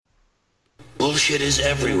Bullshit is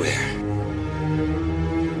everywhere.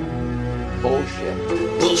 Bullshit.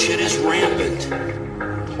 Bullshit is rampant.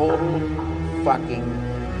 Total fucking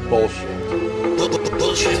bullshit.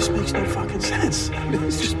 Bullshit. This makes no fucking sense. I mean,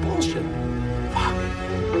 it's just bullshit. Fuck.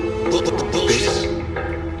 Bullshit.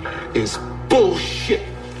 Is bullshit.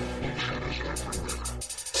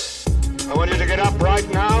 I want you to get up right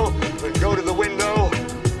now and go to the window,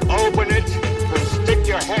 open it, and stick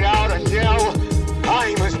your head out and yell,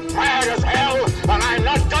 "I'm as bad as hell, and I'm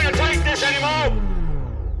not going to take this anymore!"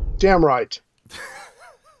 Damn right.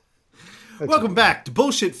 Welcome back to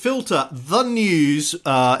Bullshit Filter, the news,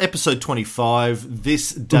 episode 25,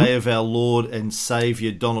 this day of our Lord and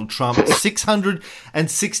Saviour Donald Trump,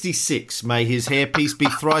 666. May his hairpiece be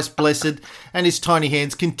thrice blessed and his tiny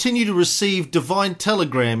hands continue to receive divine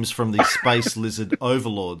telegrams from the space lizard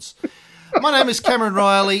overlords. My name is Cameron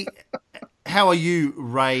Riley. How are you,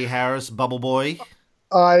 Ray Harris, Bubble Boy?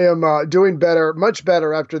 I am doing better, much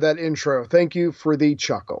better after that intro. Thank you for the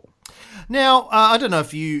chuckle. Now, I don't know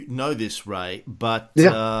if you know this, Ray, but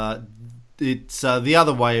it's the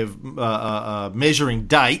other way of measuring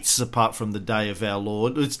dates, apart from the day of our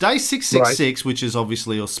Lord. It's day 666, which is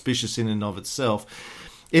obviously auspicious in and of itself.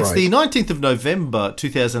 It's the 19th of November,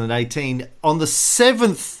 2018. On the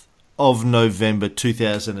 7th of November,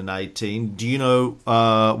 2018, do you know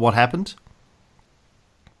what happened?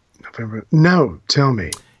 November? No, tell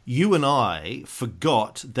me. You and I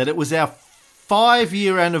forgot that it was our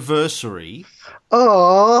 5-year anniversary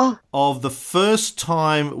of the first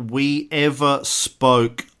time we ever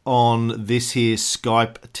spoke on this here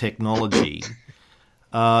Skype technology.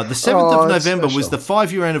 The 7th of November was the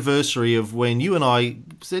 5-year anniversary of when you and I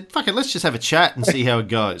said, fuck it, let's just have a chat and see how it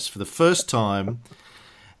goes for the first time.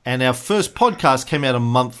 And our first podcast came out a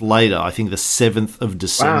month later, I think the 7th of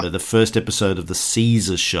December, the first episode of the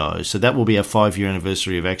Caesar show. So that will be our 5-year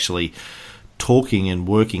anniversary of actually talking and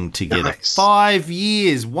working together. Nice. 5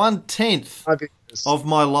 years, 1/10 of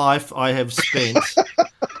my life I have spent.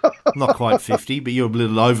 Not quite 50, but you're a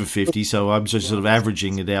little over 50, so I'm just sort of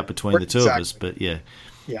averaging it out between the two of us. But yeah.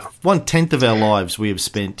 1/10 of our lives we have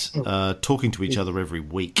spent talking to each other every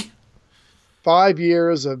week. 5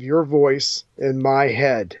 years of your voice in my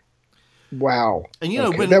head. Wow. And you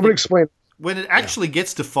know, that would explain. When it actually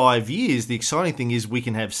gets to 5 years, the exciting thing is we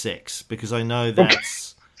can have sex, because I know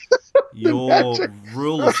that's your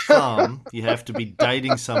rule of thumb. You have to be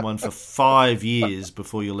dating someone for 5 years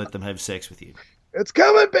before you let them have sex with you. It's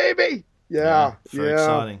coming, baby. Yeah. Very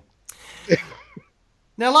exciting.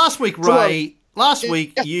 Now, last week, Ray,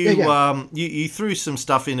 you threw some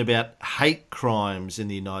stuff in about hate crimes in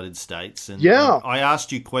the United States, and I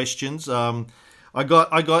asked you questions. I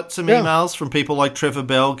got some emails from people like Trevor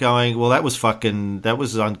Bell going, well, that was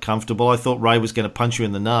uncomfortable. I thought Ray was going to punch you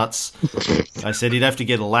in the nuts. I said he'd have to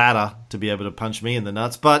get a ladder to be able to punch me in the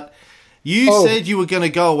nuts. But you said you were going to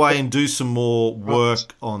go away and do some more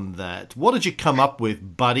work on that. What did you come up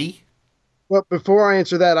with, buddy? Well, before I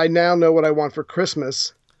answer that, I now know what I want for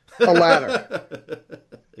Christmas. A ladder.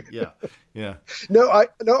 Yeah. No,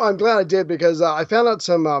 I'm glad I did, because I found out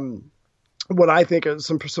some what I think is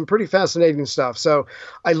some pretty fascinating stuff. So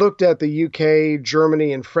I looked at the UK,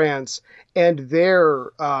 Germany, and France, and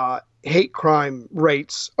their hate crime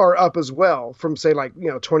rates are up as well from, say,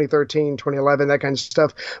 2013, 2011, that kind of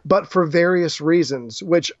stuff, but for various reasons,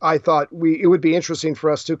 which I thought it would be interesting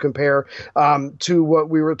for us to compare to what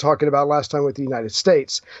we were talking about last time with the United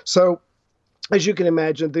States. So, as you can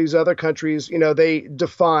imagine, these other countries, they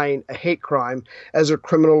define a hate crime as a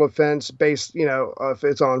criminal offense based, if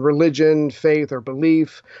it's on religion, faith, or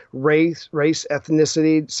belief, race,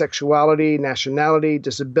 ethnicity, sexuality, nationality,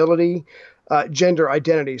 disability, gender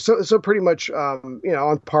identity. So pretty much,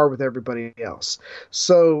 on par with everybody else.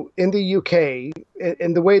 So in the UK,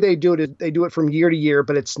 and the way they do it is they do it from year to year,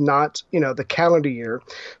 but it's not, the calendar year.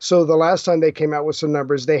 So the last time they came out with some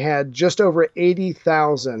numbers, they had just over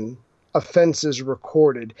 80,000 offenses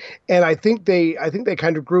recorded, and I think they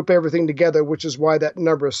kind of group everything together, which is why that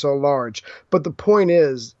number is so large. But the point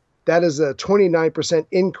is that is a 29%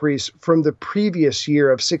 increase from the previous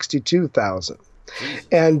year of 62,000.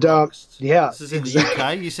 And this is in the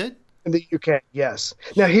UK, you said? In the UK, yes.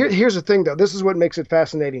 Now here's the thing, though. This is what makes it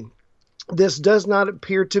fascinating. This does not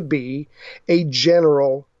appear to be a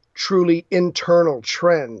general, truly internal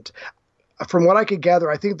trend. From what I could gather,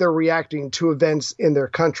 I think they're reacting to events in their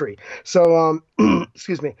country. So,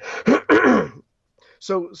 excuse me.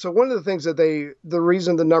 So one of the things that the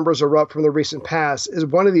reason the numbers are up from the recent past is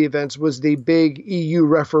one of the events was the big EU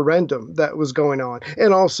referendum that was going on,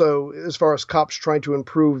 and also as far as cops trying to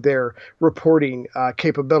improve their reporting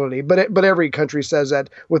capability. But every country says that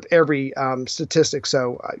with every statistic,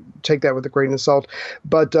 so I take that with a grain of salt.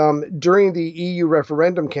 But during the EU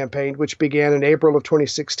referendum campaign, which began in April of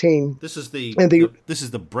 2016, this is the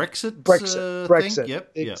Brexit Brexit. thing?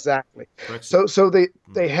 Yep, exactly. Brexit. So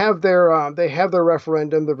they have their referendum.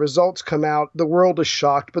 The results come out. The world is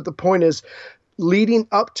shocked. But the point is, leading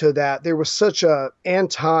up to that, there was such a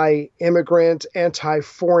anti-immigrant,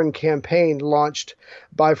 anti-foreign campaign launched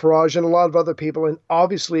by Farage and a lot of other people. And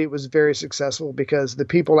obviously it was very successful because the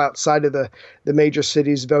people outside of the major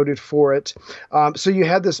cities voted for it. So you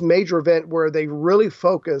had this major event where they really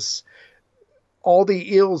focus all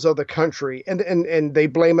the ills of the country and they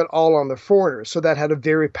blame it all on the foreigners. So that had a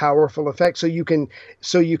very powerful effect. So you can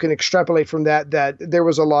extrapolate from that there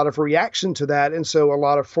was a lot of reaction to that. And so a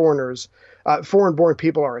lot of foreign-born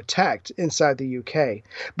people are attacked inside the UK.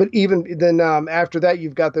 But even then, after that,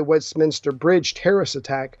 you've got the Westminster Bridge terrorist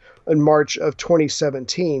attack in March of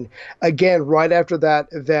 2017. Again, right after that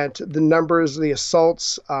event, the numbers, the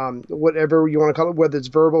assaults, whatever you want to call it, whether it's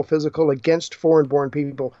verbal, physical, against foreign-born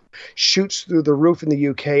people, shoots through the roof in the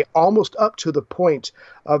UK, almost up to the point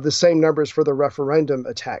of the same numbers for the referendum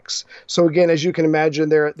attacks. So again, as you can imagine,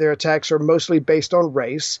 their attacks are mostly based on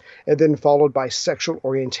race, and then followed by sexual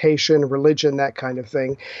orientation, religion, that kind of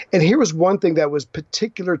thing. And here was one thing that was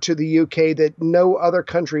particular to the UK that no other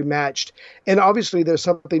country matched. And obviously there's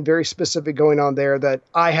something very specific going on there that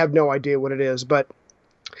I have no idea what it is. But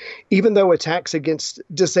even though attacks against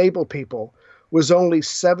disabled people was only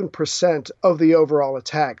 7% of the overall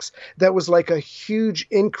attacks, that was like a huge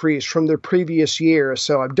increase from the previous year.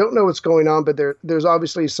 So I don't know what's going on, but there's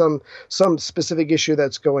obviously some specific issue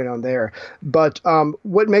that's going on there. But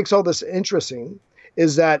what makes all this interesting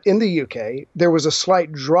is that in the UK, there was a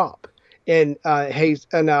slight drop in hate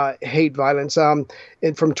violence and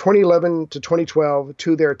from 2011 to 2012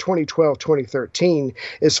 to their 2012-2013,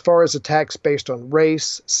 as far as attacks based on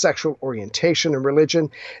race, sexual orientation, and religion,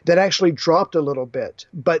 that actually dropped a little bit.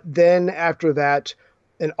 But then after that,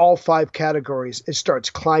 in all 5 categories, it starts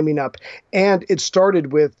climbing up. And it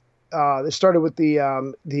started with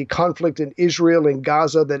the conflict in Israel and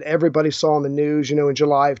Gaza that everybody saw on the news, in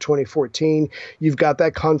July of 2014. You've got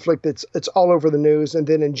that conflict it's all over the news. And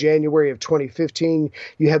then in January of 2015,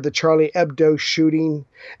 you had the Charlie Hebdo shooting.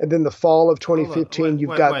 And then the fall of 2015,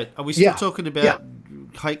 Wait. Are we still talking about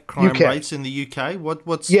hate crime rates in the UK?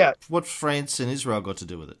 What's France and Israel got to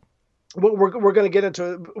do with it? Well, we're going to get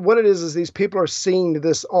into what it is these people are seeing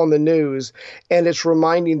this on the news, and it's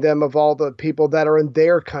reminding them of all the people that are in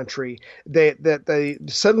their country that they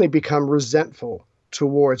suddenly become resentful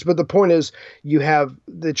towards. But the point is, you have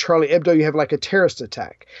the Charlie Hebdo, you have like a terrorist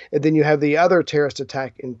attack, and then you have the other terrorist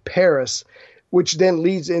attack in Paris, which then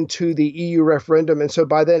leads into the EU referendum. And so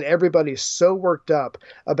by then, everybody's so worked up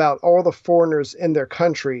about all the foreigners in their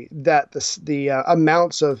country that the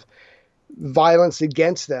amounts of violence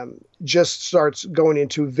against them just starts going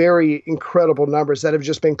into very incredible numbers that have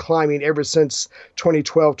just been climbing ever since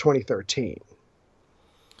 2012, 2013.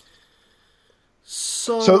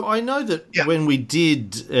 So I know that when we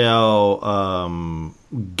did our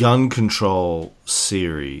gun control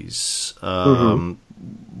series,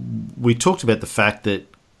 we talked about the fact that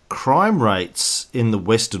crime rates in the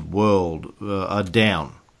Western world are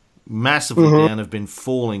down, massively down, have been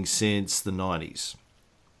falling since the 90s.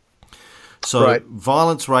 So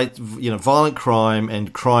violence rate, violent crime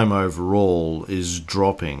and crime overall is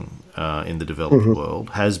dropping in the developed world,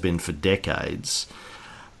 has been for decades.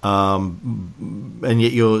 And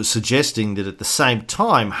yet you're suggesting that at the same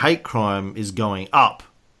time, hate crime is going up.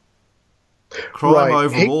 Crime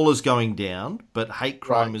overall is going down, but hate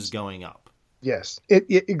crime is going up. Yes,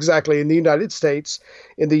 exactly. In the United States,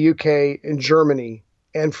 in the UK, in Germany,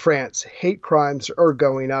 and France, hate crimes are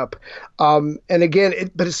going up. And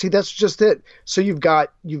again, that's just it. So you've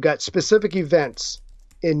got specific events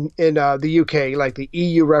in the UK, like the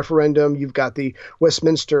EU referendum, you've got the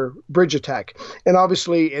Westminster Bridge attack. And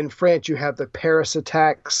obviously in France, you have the Paris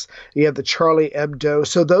attacks, you have the Charlie Hebdo.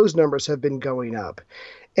 So those numbers have been going up.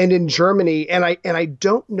 And in Germany, and I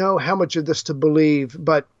don't know how much of this to believe,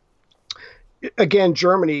 but again,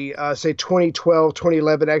 Germany, say 2012,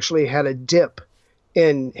 2011, actually had a dip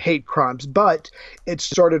in hate crimes, but it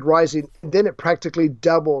started rising. Then it practically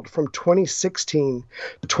doubled from 2016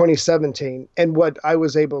 to 2017. And what I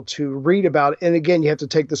was able to read about, and again, you have to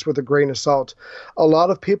take this with a grain of salt, a lot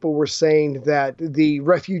of people were saying that the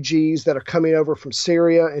refugees that are coming over from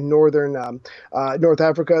Syria and north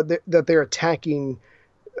Africa, that they're attacking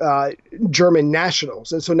German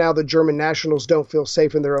nationals, and so now the German nationals don't feel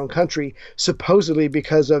safe in their own country, supposedly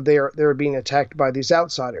because of they're being attacked by these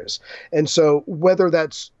outsiders. And so whether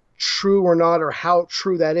that's true or not, or how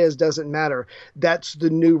true that is, doesn't matter. That's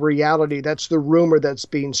the new reality. That's the rumor that's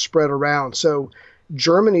being spread around. So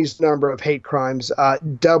Germany's number of hate crimes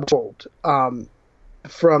doubled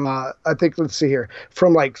from I think, let's see here,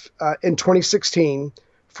 from in 2016,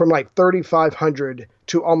 from 3,500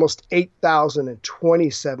 to almost 8,000 in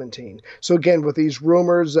 2017. So again, with these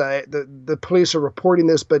rumors, the police are reporting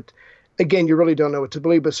this, but again, you really don't know what to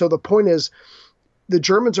believe. But so the point is, the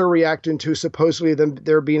Germans are reacting to supposedly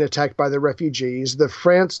they're being attacked by the refugees. The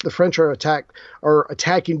French are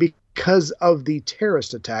attacking because of the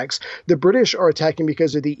terrorist attacks. The British are attacking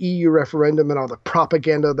because of the EU referendum and all the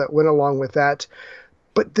propaganda that went along with that.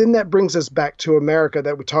 But then that brings us back to America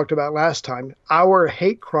that we talked about last time. Our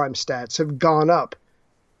hate crime stats have gone up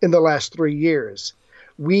in the last 3 years.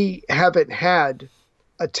 We haven't had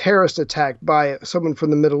a terrorist attack by someone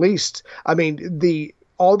from the Middle East. I mean,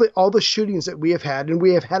 all the shootings that we have had, and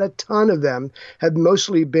we have had a ton of them, have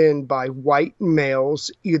mostly been by white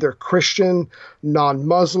males, either Christian,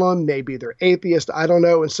 non-Muslim, maybe they're atheist, I don't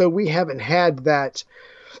know. And so we haven't had that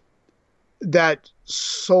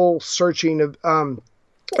soul searching of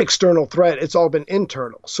external threat. It's all been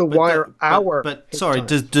internal. So sorry,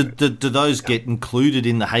 do those get included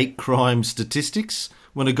in the hate crime statistics?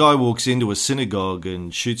 When a guy walks into a synagogue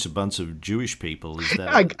and shoots a bunch of Jewish people, is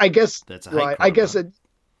that I guess that's a hate crime? I guess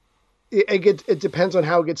it depends on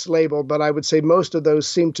how it gets labeled, but I would say most of those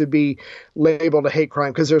seem to be labeled a hate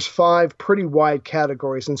crime because there's 5 pretty wide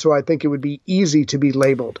categories, and so I think it would be easy to be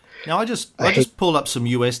labeled. Now, I just pulled up some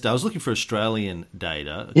US data. I was looking for Australian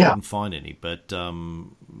data. I couldn't find any, but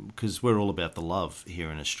because we're all about the love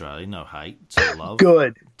here in Australia, no hate, it's all love.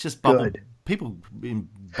 Good, just bubble. Good. People in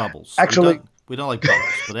bubbles. Actually, we don't like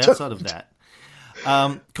bubbles, but outside of that.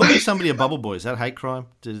 Calling somebody a bubble boy, is that hate crime?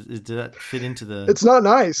 Did that fit into the... It's not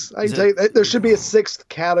nice. I tell you, there should be a 6th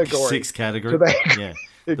category. 6th category? Yeah.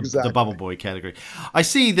 Exactly. The bubble boy category. I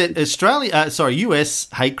see that US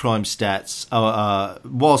hate crime stats,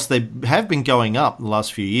 whilst they have been going up in the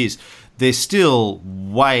last few years, they're still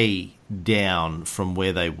way down from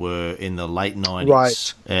where they were in the late 90s.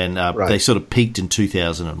 Right. And they sort of peaked in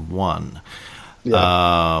 2001.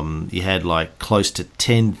 Yeah. You had close to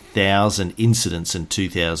 10,000 incidents in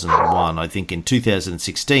 2001. I think in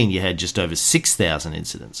 2016 you had just over 6,000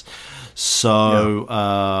 incidents.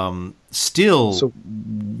 So still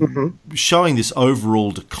showing this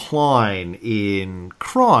overall decline in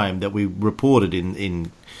crime that we reported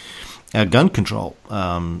in our gun control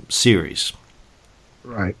series.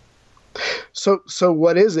 Right. So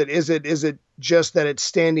what is it? Is it just that it's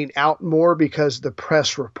standing out more because the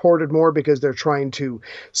press reported more because they're trying to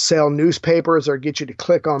sell newspapers or get you to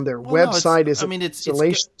click on their website?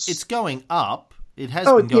 It's going up. It has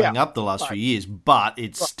been going up the last few years, but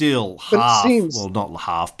it's still half. Not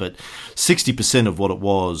half, but 60% of what it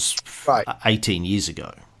was 18 years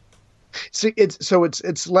ago. See,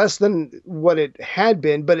 it's less than what it had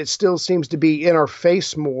been, but it still seems to be in our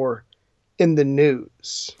face more in the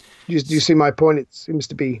news. Do you see my point? It seems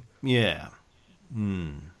to be. Yeah.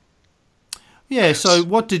 Yeah. So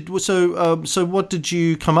what did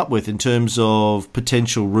you come up with in terms of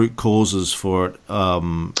potential root causes for it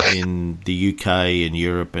in the UK and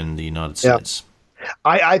Europe and the United States?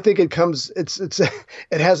 I think it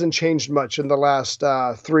hasn't changed much in the last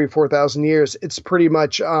 3,000 or 4,000 years. It's pretty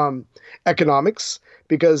much economics,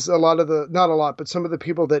 because some of the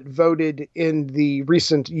people that voted in the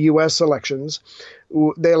recent U.S. elections,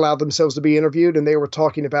 they allowed themselves to be interviewed, and they were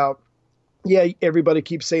talking about, everybody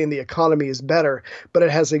keeps saying the economy is better, but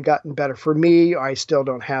it hasn't gotten better for me. I still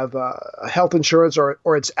don't have health insurance, or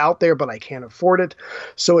it's out there, but I can't afford it.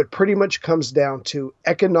 So it pretty much comes down to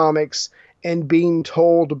economics and being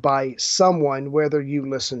told by someone, whether you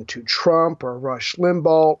listen to Trump or Rush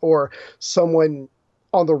Limbaugh or someone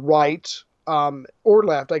on the right or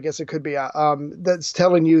left, I guess it could be, that's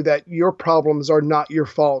telling you that your problems are not your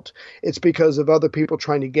fault. It's because of other people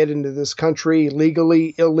trying to get into this country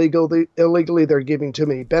legally, illegally. They're giving too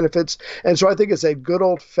many benefits. And so I think it's a good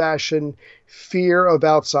old-fashioned fear of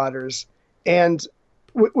outsiders, and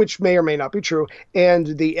which may or may not be true,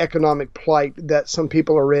 and the economic plight that some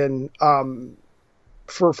people are in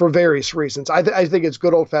for various reasons. I think it's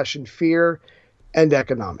good old-fashioned fear and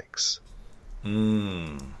economics.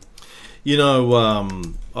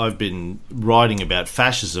 I've been writing about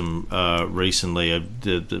fascism recently,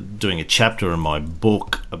 doing a chapter in my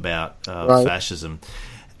book about fascism,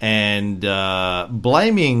 and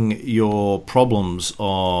blaming your problems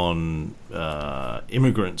on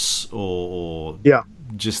immigrants or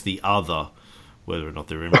just the other, whether or not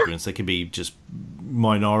they're immigrants. They can be just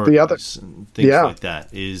minorities and things like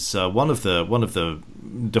that. Is one of the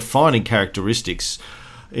defining characteristics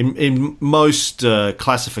in most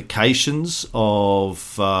classifications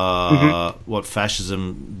of what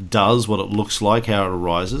fascism does, what it looks like, how it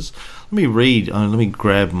arises. Let me read. Let me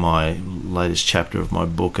grab my latest chapter of my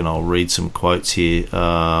book, and I'll read some quotes here.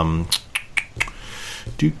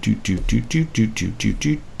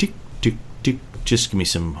 Just give me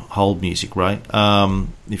some hold music, Ray,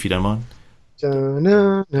 if you don't mind. Yeah,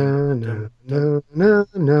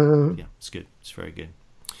 it's good. It's very good.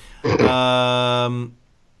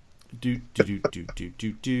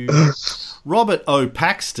 Robert O.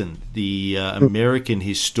 Paxton, the American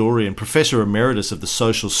historian, professor emeritus of the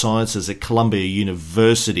social sciences at Columbia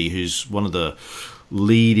University, who's one of the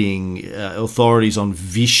leading authorities on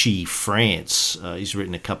Vichy France. He's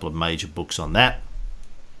written a couple of major books on that.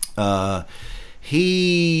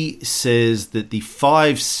 He says that the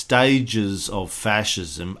 5 stages of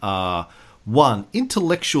fascism are: 1.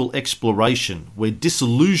 Intellectual exploration, where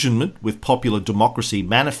disillusionment with popular democracy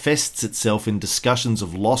manifests itself in discussions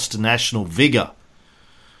of lost national vigour.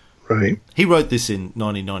 Right. He wrote this in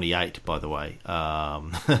 1998, by the way.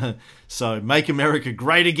 So, Make America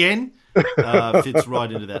Great Again fits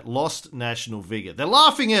right into that. Lost national vigour. They're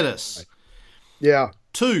laughing at us. Yeah.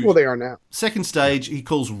 2. Well, they are now. Second stage, he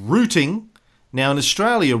calls rooting. Now, in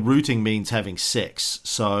Australia, rooting means having sex.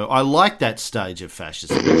 So I like that stage of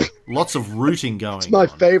fascism. Lots of rooting going on. It's my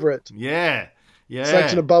favourite. Yeah. Yeah.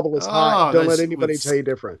 Sex in a bubble is hot. Don't let anybody tell you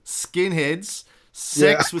different. Skinheads.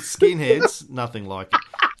 Sex with skinheads. Nothing like it.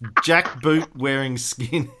 Jackboot wearing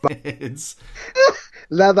skinheads.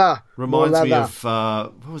 Leather. Reminds leather. me of,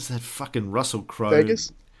 what was that fucking Russell Crowe?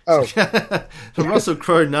 Vegas? Oh. The Russell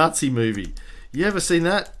Crowe Nazi movie. You ever seen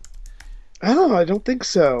that? Oh, I don't think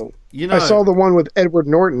so. You know, I saw the one with Edward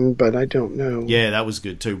Norton, but I don't know. Yeah, that was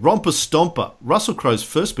good too. Romper Stomper, Russell Crowe's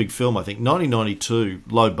first big film, I think, 1992,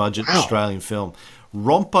 low-budget Australian film.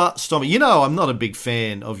 Romper Stomper. You know, I'm not a big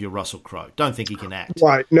fan of your Russell Crowe. Don't think he can act.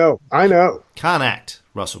 Right, no, I know. Can't act,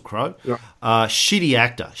 Russell Crowe. Yeah. Shitty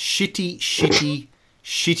actor. Shitty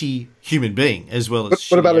human being, as well as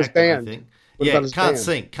What about his actor, I band? think. What about his can't band?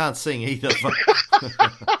 sing. Can't sing either.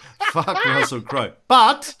 Fuck Russell Crowe.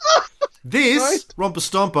 But this, Right. Romper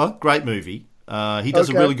Stomper, great movie. He does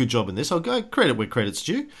a really good job in this. I'll go credit where credit's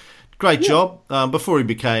due. Great job before he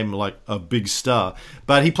became like a big star.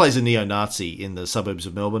 But he plays a neo-Nazi in the suburbs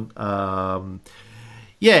of Melbourne. But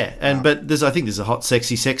I think there's a hot,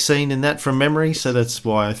 sexy sex scene in that from memory. So that's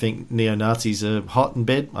why I think neo-Nazis are hot in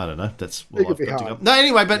bed. I don't know. That's all I've got to go. No,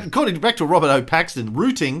 anyway, but according back to Robert O. Paxton,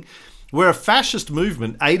 rooting, where a fascist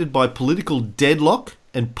movement aided by political deadlock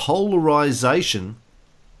and polarisation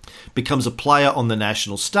becomes a player on the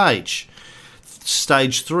national stage.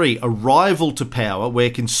 Stage 3, arrival to power, where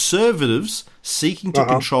conservatives seeking to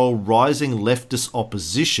control rising leftist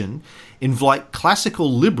opposition invite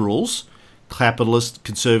classical liberals, capitalist,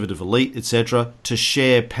 conservative elite, etc., to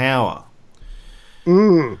share power.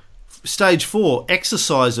 Stage 4,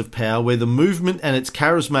 exercise of power, where the movement and its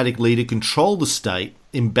charismatic leader control the state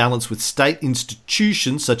in balance with state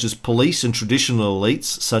institutions such as police and traditional elites,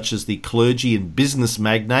 such as the clergy and business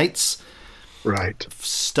magnates. Right.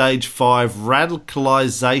 Stage 5,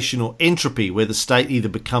 radicalisation or entropy, where the state either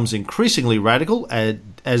becomes increasingly radical,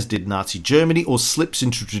 as did Nazi Germany, or slips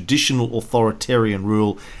into traditional authoritarian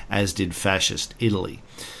rule, as did fascist Italy.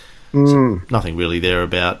 So nothing really there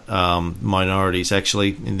about minorities,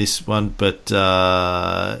 actually, in this one. But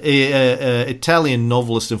Italian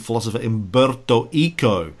novelist and philosopher Umberto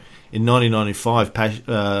Eco, in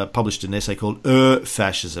 1995, published an essay called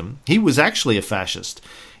Fascism. He was actually a fascist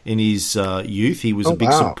in his youth. He was a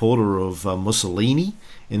big supporter of Mussolini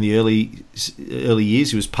in the early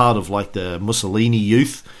years. He was part of like the Mussolini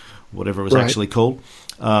youth, whatever it was actually called.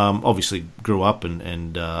 Obviously grew up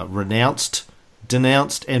and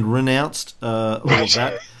denounced and renounced all of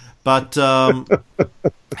that. But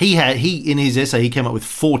he in his essay, he came up with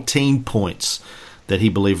 14 points that he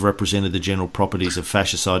believed represented the general properties of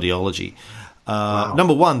fascist ideology.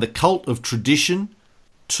 Number 1, the cult of tradition.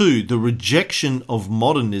 2, the rejection of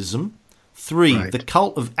modernism. 3, the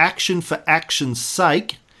cult of action for action's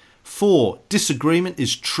sake. 4, disagreement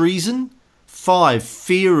is treason. 5,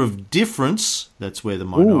 fear of difference. That's where the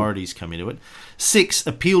minorities come into it. 6,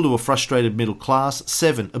 appeal to a frustrated middle class.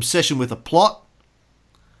 7, obsession with a plot.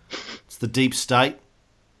 It's the deep state.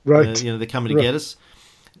 Right. They're coming to get us.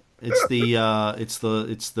 It's the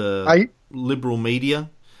liberal media.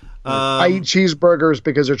 I eat cheeseburgers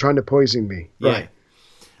because they're trying to poison me. Right.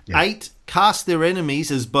 Yeah. 8, cast their enemies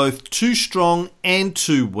as both too strong and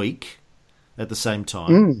too weak. at the same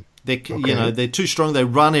time. They're too strong. They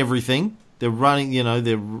run everything. They're running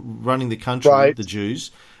the country, Right. the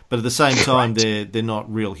Jews. But at the same time, they're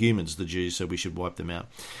not real humans, the Jews, so we should wipe them out.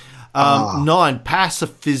 9,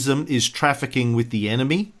 pacifism is trafficking with the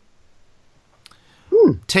enemy.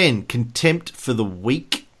 10, contempt for the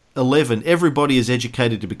weak. 11, everybody is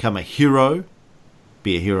educated to become a hero.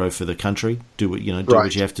 Be a hero for the country. Do what you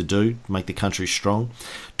have to do. Make the country strong.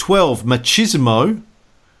 12, machismo.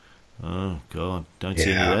 Oh, God. Don't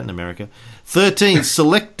see any of that in America. 13,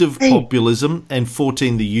 selective populism. And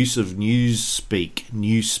 14, the use of newspeak.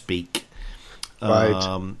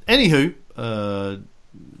 Right. Anywho,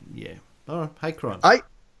 yeah. All right. Hate crimes.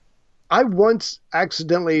 I once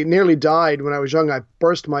accidentally nearly died when I was young. I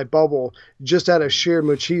burst my bubble just out of sheer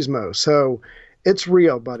machismo. So it's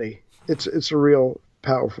real, buddy. It's a real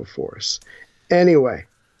powerful force. Anyway.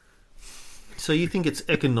 So you think it's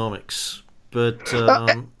economics, but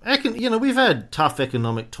we've had tough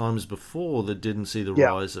economic times before that didn't see the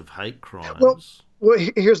rise of hate crimes. Well,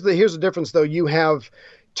 here's the difference though. You have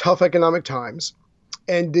tough economic times,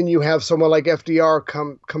 and then you have someone like FDR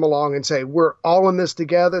come along and say, we're all in this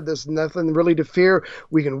together. There's nothing really to fear.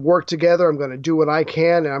 We can work together. I'm going to do what I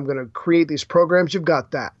can, and I'm going to create these programs. You've got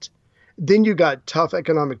that. Then you got tough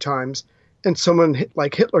economic times, and someone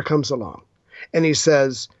like Hitler comes along, and he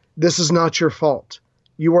says, this is not your fault.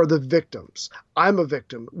 You are the victims. I'm a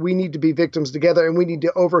victim. We need to be victims together, and we need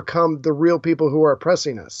to overcome the real people who are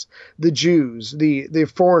oppressing us, the Jews,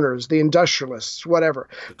 the foreigners, the industrialists, whatever.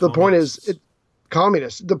 The point is,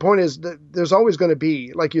 communists. The point is that there's always going to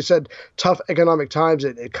be, like you said, tough economic times.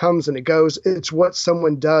 It comes and it goes. It's what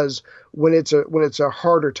someone does when it's a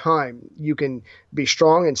harder time. You can be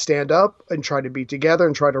strong and stand up and try to be together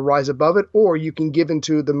and try to rise above it, or you can give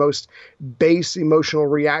into the most base emotional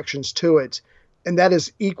reactions to it, and that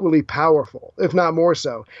is equally powerful, if not more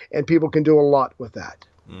so. And people can do a lot with that.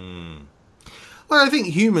 Well, I think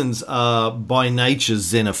humans are by nature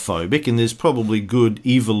xenophobic, and there's probably good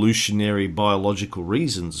evolutionary biological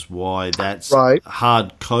reasons why that's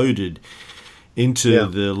hard-coded into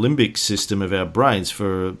the limbic system of our brains.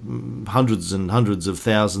 For hundreds and hundreds of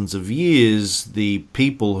thousands of years, the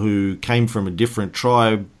people who came from a different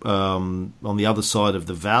tribe on the other side of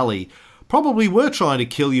the valley probably were trying to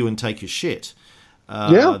kill you and take your shit.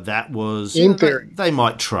 That was in theory. They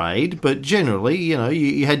might trade, but generally,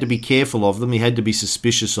 you had to be careful of them. You had to be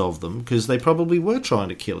suspicious of them because they probably were trying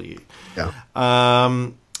to kill you. Yeah.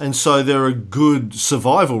 And so there are good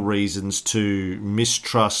survival reasons to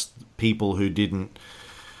mistrust people who didn't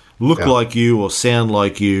look like you or sound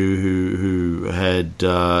like you, who had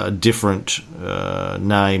a different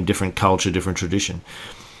name, different culture, different tradition.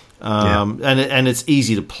 And it's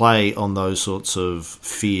easy to play on those sorts of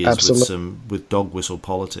fears with dog whistle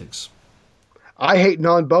politics. I hate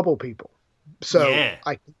non-bubble people, so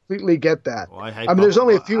I completely get that. Well, there's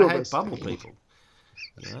only a few of us. I hate bubble people.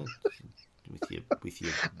 With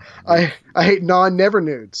your I hate non-never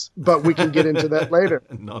nudes, but we can get into that later.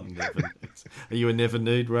 Non-never nudes. Are you a never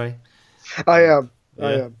nude, Ray? I am. Yeah,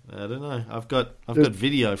 I am. I don't know. I've got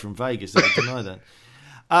video from Vegas that would deny that.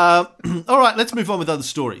 All right, let's move on with other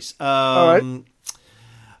stories. All right.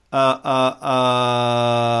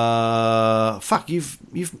 Fuck, you've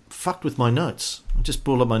fucked with my notes. I just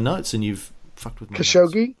brought up my notes and you've fucked with my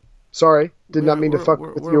Khashoggi? notes. Sorry, did not mean to fuck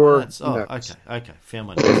with your notes. notes. Okay, found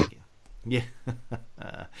my notes again. Yeah.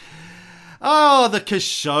 Oh, the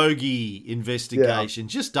Khashoggi investigation.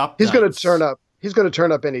 Just updates. He's going to turn up. He's going to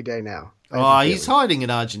turn up any day now. He's hiding in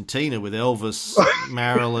Argentina with Elvis,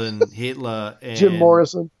 Marilyn, Hitler, and Jim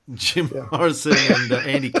Morrison and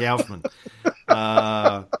Andy Kaufman.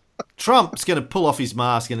 Trump's going to pull off his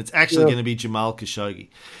mask, and it's actually going to be Jamal Khashoggi.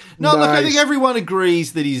 No, look, I think everyone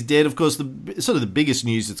agrees that he's dead. Of course, the biggest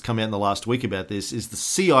news that's come out in the last week about this is the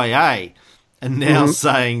CIA are now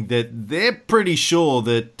saying that they're pretty sure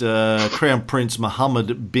that Crown Prince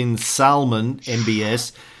Mohammed bin Salman,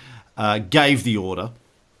 MBS, gave the order.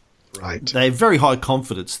 Right. They have very high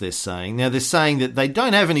confidence, they're saying. Now, they're saying that they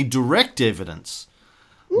don't have any direct evidence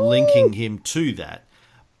linking him to that.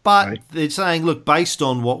 But they're saying, look, based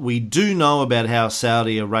on what we do know about how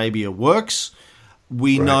Saudi Arabia works,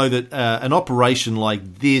 we know that an operation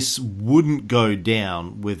like this wouldn't go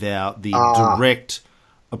down without the direct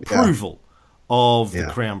approval of the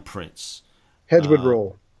Crown Prince. Heads would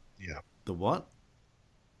roll. Yeah. The what?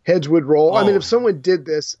 Heads would roll. I mean, if someone did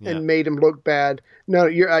this and made him look bad, no,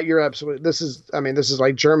 you're absolutely. This is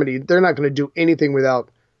like Germany. They're not going to do anything without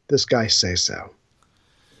this guy say so.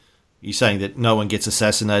 You're saying that no one gets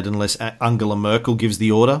assassinated unless Angela Merkel gives the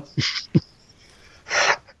order?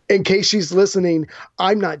 In case she's listening,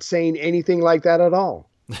 I'm not saying anything like that at all.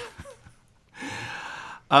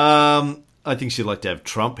 I think she'd like to have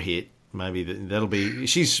Trump hit. Maybe that'll be...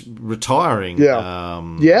 She's retiring.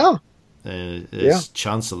 Yeah. As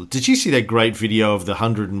Chancellor. Did you see that great video of the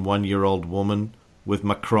 101-year-old woman with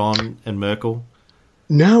Macron and Merkel?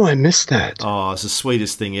 No, I missed that. Oh, it's the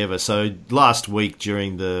sweetest thing ever. So last week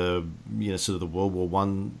during the sort of the World War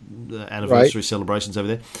One anniversary celebrations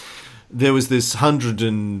over there was this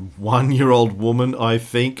 101-year-old woman, I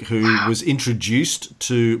think, who was introduced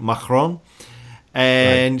to Macron,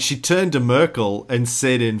 and she turned to Merkel and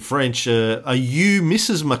said in French, "Are you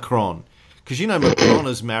Mrs. Macron?" Because Macron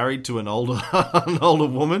is married to an older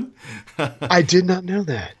woman. I did not know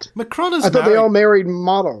that. Macron is. I thought they all married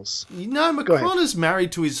models. No, Macron is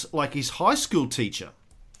married to his high school teacher.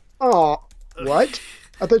 Oh, what?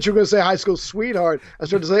 I thought you were going to say high school sweetheart. I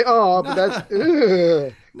started to say, oh, but that's.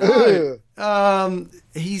 No.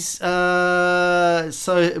 He's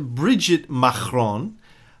so Brigitte Macron.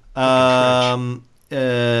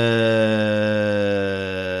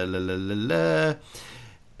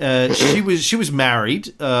 She was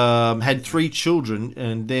married, had 3 children,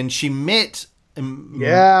 and then she met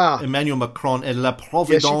Emmanuel Macron at La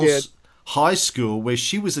Providence High School, where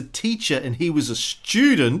she was a teacher and he was a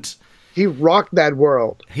student. He rocked that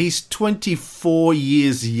world. He's 24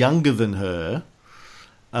 years younger than her.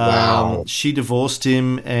 Wow. She divorced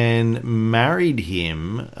him and married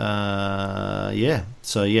him.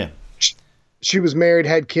 She was married,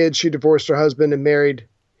 had kids. She divorced her husband and married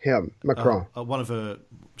him, Macron. One of her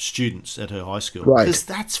students at her high school. Right. Because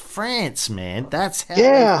that's France, man. That's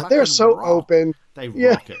how they're so rock. open. They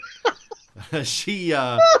rock it.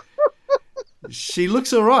 She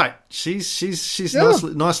looks all right. She's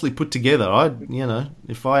nicely put together.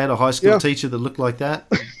 If I had a high school teacher that looked like that,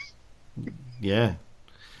 yeah.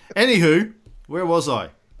 Anywho, where was I?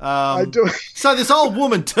 So this old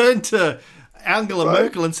woman turned to Angela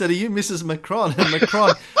Merkel and said, "Are you Mrs. Macron?" And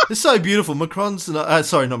Macron, it's so beautiful. Macron's not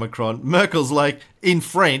Macron. Merkel's like in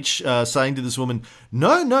French, saying to this woman,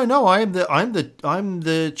 "No, I'm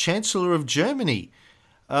the Chancellor of Germany."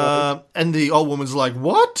 And the old woman's like,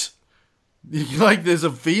 "What? Like there's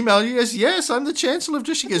a female?" Yes, I'm the Chancellor of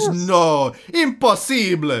Germany. She goes, "No,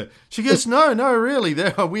 impossible." She goes, "No, really.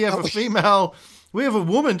 We have a female. We have a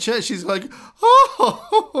woman." She's like,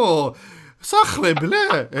 "Oh."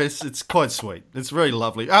 It's quite sweet. It's very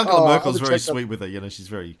lovely. Angela Merkel's very sweet with her. She's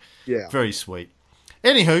very, very sweet.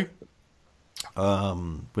 Anywho,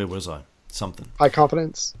 where was I? Something. High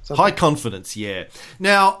confidence. High confidence. Yeah.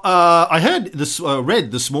 Now, I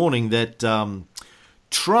read this morning that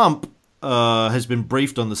Trump has been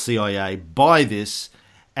briefed on the CIA by this,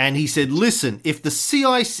 and he said, "Listen, if the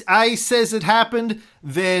CIA says it happened,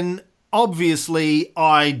 then obviously,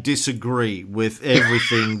 I disagree with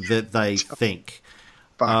everything that they think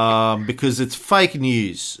because it's fake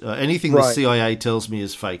news. Anything the CIA tells me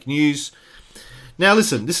is fake news." Now,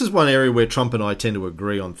 listen, this is one area where Trump and I tend to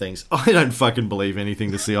agree on things. I don't fucking believe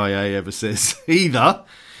anything the CIA ever says either.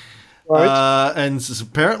 Right. And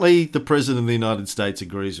apparently the President of the United States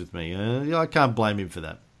agrees with me. I can't blame him for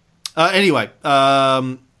that. Anyway,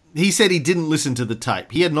 he said he didn't listen to the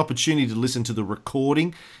tape. He had an opportunity to listen to the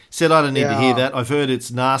recording. Said, "I don't need to hear that. I've heard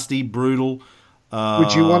it's nasty, brutal."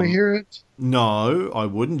 Would you want to hear it? No, I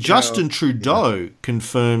wouldn't. Justin Trudeau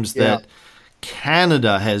confirms that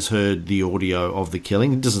Canada has heard the audio of the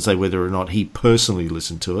killing. It doesn't say whether or not he personally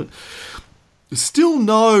listened to it. Still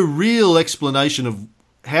no real explanation of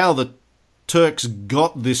how the Turks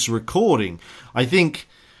got this recording. I think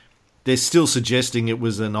they're still suggesting it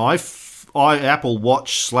was an Apple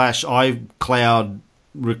Watch / iCloud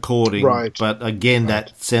recording, but again,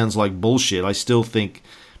 that sounds like bullshit. I still think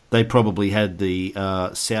they probably had the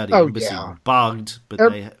Saudi embassy bugged, but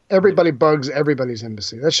everybody bugs everybody's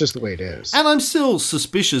embassy. That's just the way it is. And I'm still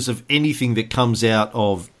suspicious of anything that comes out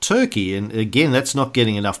of Turkey. And again, that's not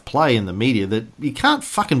getting enough play in the media. That you can't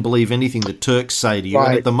fucking believe anything the Turks say to you.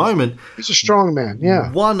 And at the moment, he's a strong man.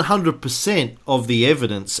 100% of the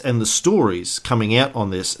evidence and the stories coming out on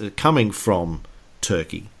this are coming from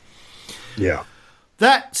Turkey. Yeah.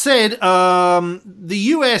 That said, the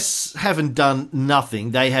US haven't done nothing.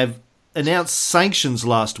 They have announced sanctions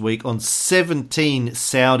last week on 17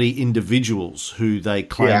 Saudi individuals who they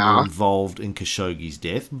claim were involved in Khashoggi's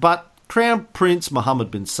death. But Crown Prince Mohammed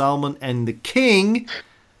bin Salman and the King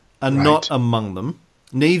are not among them.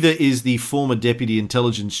 Neither is the former Deputy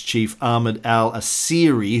Intelligence Chief Ahmed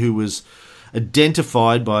al-Asiri, who was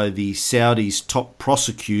identified by the Saudis' top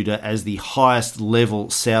prosecutor as the highest level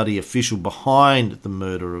Saudi official behind the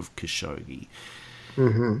murder of Khashoggi.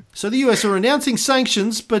 Mm-hmm. So the US are announcing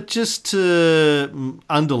sanctions, but just to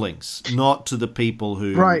underlings, not to the people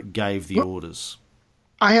who gave the orders.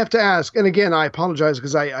 I have to ask, and again, I apologize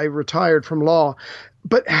because I retired from law,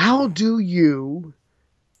 but how do you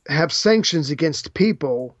have sanctions against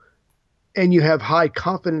people and you have high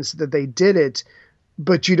confidence that they did it,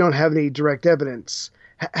 but you don't have any direct evidence?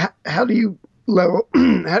 How do you level?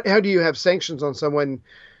 How do you have sanctions on someone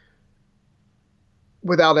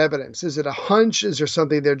without evidence? Is it a hunch? Is there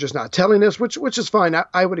something they're just not telling us? Which is fine.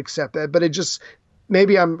 I would accept that, but it just,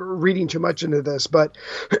 maybe I'm reading too much into this, but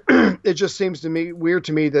it just seems to me weird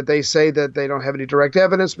to me that they say that they don't have any direct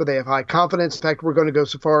evidence, but they have high confidence. In fact, we're going to go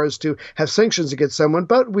so far as to have sanctions against someone,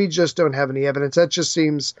 but we just don't have any evidence. That just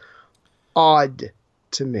seems odd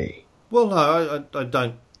to me. Well, no, I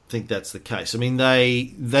don't think that's the case. I mean,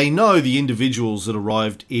 they know the individuals that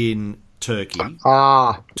arrived in Turkey.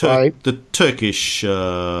 Right. The Turkish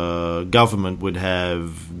government would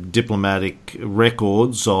have diplomatic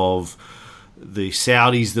records of the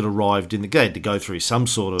Saudis that arrived in the gate to go through some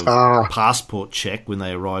sort of passport check when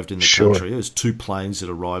they arrived in the country. There's 2 planes that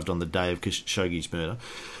arrived on the day of Khashoggi's murder.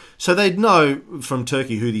 So they'd know from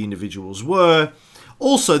Turkey who the individuals were.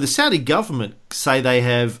 Also, the Saudi government say they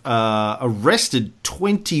have arrested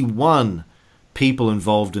 21 people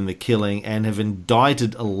involved in the killing and have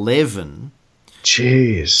indicted 11.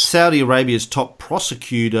 Jeez. Saudi Arabia's top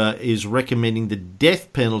prosecutor is recommending the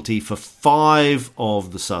death penalty for 5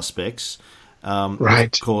 of the suspects.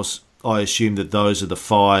 Right. Of course, I assume that those are the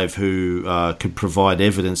 5 who could provide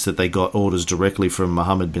evidence that they got orders directly from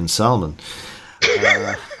Mohammed bin Salman.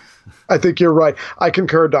 I think you're right. I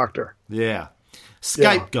concur, Doctor. Yeah.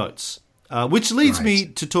 Scapegoats, which leads me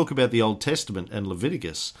to talk about the Old Testament and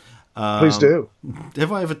Leviticus. Please do.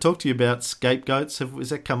 Have I ever talked to you about scapegoats?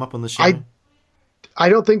 Has that come up on the show? I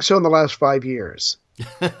don't think so in the last 5 years.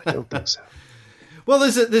 I don't think so. Well,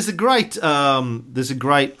 there's a great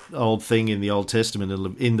old thing in the Old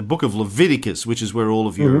Testament in the book of Leviticus, which is where all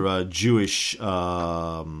of your Jewish Be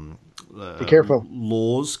careful.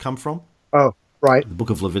 laws come from. Oh, right. The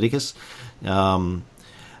book of Leviticus.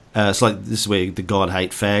 It's like this is where the God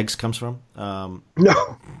hate fags comes from.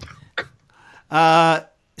 No.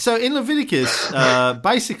 So in Leviticus,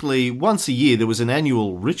 basically once a year there was an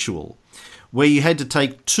annual ritual where you had to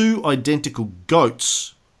take 2 identical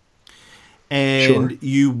goats and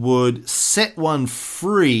you would set one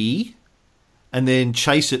free and then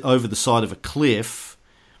chase it over the side of a cliff.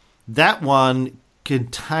 That one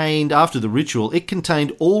contained, after the ritual, it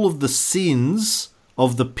contained all of the sins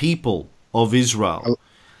of the people of Israel.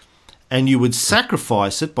 And you would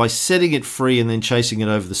sacrifice it by setting it free and then chasing it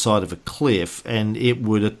over the side of a cliff, and it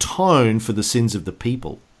would atone for the sins of the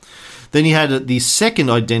people. Then you had the second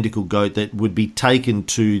identical goat that would be taken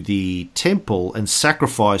to the temple and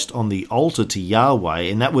sacrificed on the altar to Yahweh,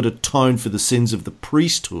 and that would atone for the sins of the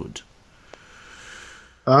priesthood.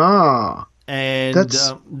 And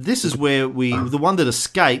this is where the one that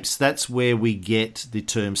escapes, that's where we get the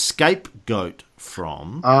term scapegoat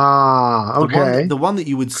from. Okay. The one that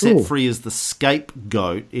you would set free as the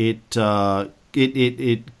scapegoat, it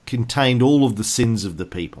contained all of the sins of the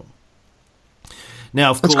people.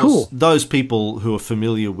 Now, of course, those people who are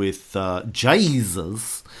familiar with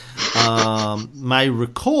Jesus may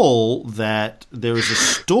recall that there is a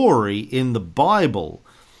story in the Bible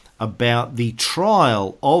about the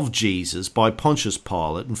trial of Jesus by Pontius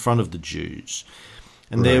Pilate in front of the Jews.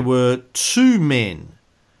 And there were 2 men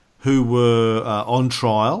who were on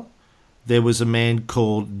trial. There was a man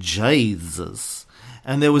called Jesus,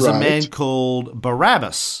 and there was a man called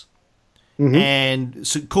Barabbas. And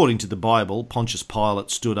so according to the Bible, Pontius Pilate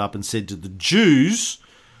stood up and said to the Jews,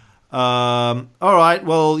 all right,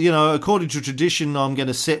 well, according to tradition, I'm going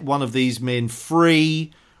to set one of these men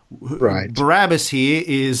free. Right. Barabbas here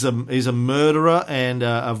is a murderer and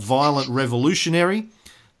a violent revolutionary.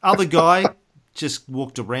 Other guy just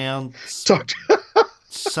walked around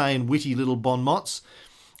saying witty little bon mots.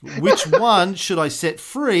 Which one should I set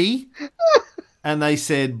free? And they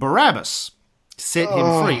said Barabbas. Set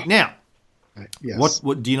him free. Now,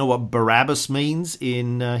 what do you know what Barabbas means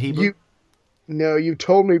in Hebrew? No, you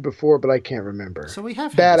told me before, but I can't remember. So we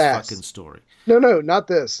have had this fucking story. No, not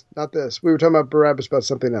this. Not this. We were talking about Barabbas about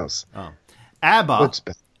something else. Oh. Abba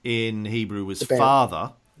in Hebrew was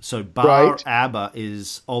father. So Bar Abba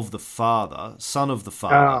is of the father, son of the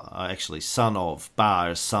father. Actually, son of.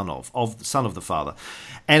 Bar is son of son of the father.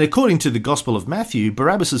 And according to the Gospel of Matthew,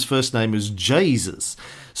 Barabbas' first name was Jesus.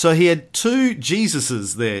 So he had 2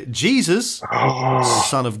 Jesuses there. Jesus,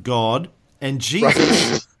 son of God, and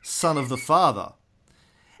Jesus, son of the Father.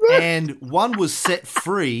 And one was set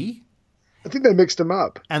free. I think they mixed them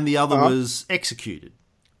up. And the other was executed.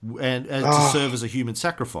 and to serve as a human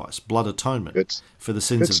sacrifice, blood atonement for the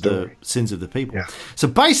sins of the people. Yeah. So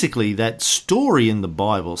basically, that story in the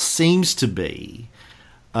Bible seems to be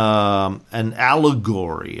an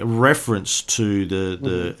allegory, a reference to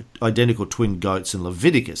the identical twin goats in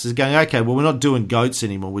Leviticus. It's going, okay, well, we're not doing goats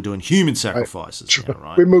anymore, we're doing human sacrifices now,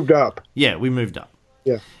 right? We moved up. Yeah, we moved up.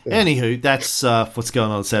 Yeah. Anywho, that's what's going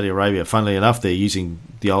on in Saudi Arabia. Funnily enough, they're using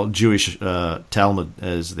the old Jewish Talmud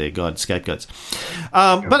as their guide scapegoats.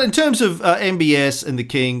 But in terms of MBS and the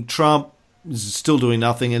king, Trump is still doing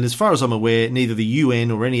nothing. And as far as I'm aware, neither the UN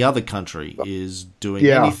or any other country is doing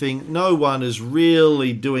anything. No one is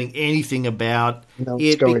really doing anything about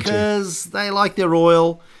it because they like their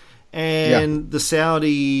oil. And the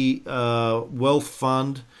Saudi wealth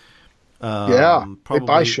fund they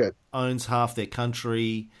buy shit. Owns half their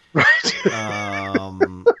country, right?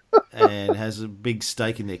 And has a big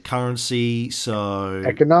stake in their currency. So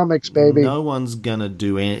economics, baby. No one's gonna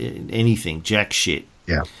do anything, jack shit.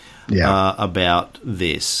 About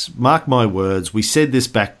this. Mark my words. We said this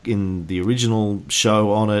back in the original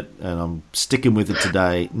show on it, and I'm sticking with it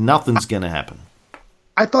today. Nothing's gonna happen.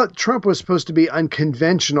 I thought Trump was supposed to be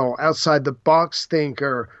unconventional, outside the box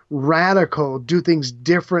thinker, radical, do things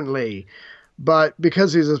differently. But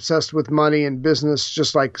because he's obsessed with money and business,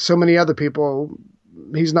 just like so many other people,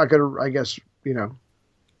 he's not going to, I guess,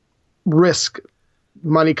 risk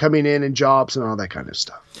money coming in and jobs and all that kind of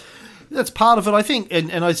stuff. That's part of it, I think.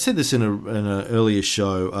 And I said this in an earlier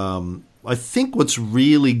show. I think what's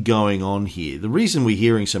really going on here, the reason we're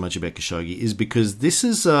hearing so much about Khashoggi is because this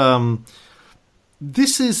is about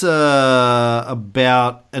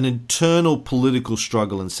an internal political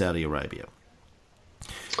struggle in Saudi Arabia.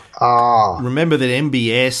 Remember that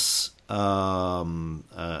MBS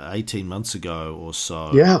 18 months ago or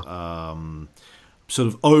so sort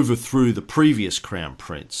of overthrew the previous crown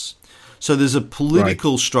prince. So there's a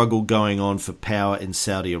political struggle going on for power in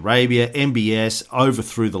Saudi Arabia. MBS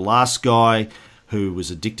overthrew the last guy who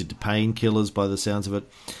was addicted to painkillers by the sounds of it.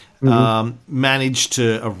 Managed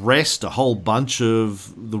to arrest a whole bunch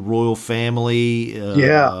of the royal family.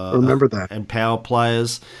 Remember that. And power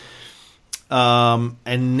players.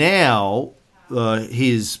 And now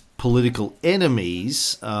his political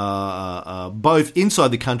enemies, both inside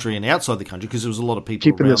the country and outside the country, because there was a lot of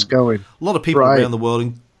people keeping this going. A lot of people around the world,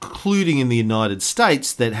 including in the United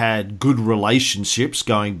States, that had good relationships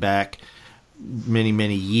going back many,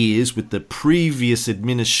 many years with the previous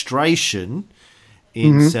administration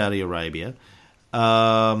in Saudi Arabia,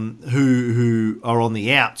 who are on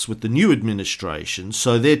the outs with the new administration.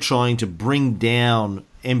 So they're trying to bring down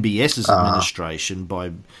MBS's administration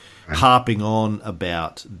by harping on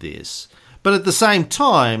about this. But at the same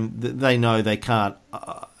time, they know they can't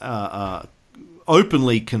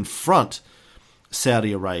openly confront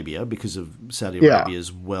Saudi Arabia because of Saudi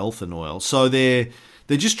Arabia's wealth and oil. So they're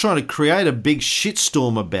just trying to create a big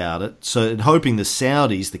shitstorm about it, so hoping the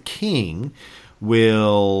Saudis, the king,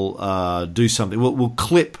 will do something. We'll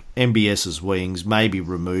clip MBS's wings, maybe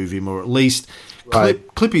remove him, or at least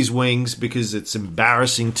clip his wings because it's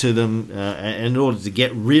embarrassing to them. In order to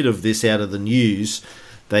get rid of this out of the news,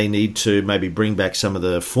 they need to maybe bring back some of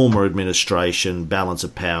the former administration, balance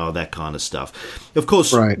of power, that kind of stuff. Of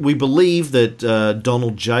course, we believe that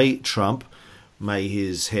Donald J. Trump, may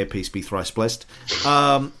his hairpiece be thrice blessed,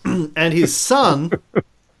 and his son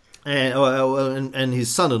and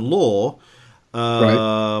his son-in-law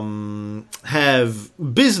have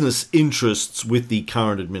business interests with the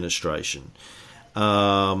current administration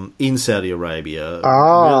in Saudi Arabia.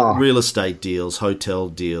 Real estate deals, hotel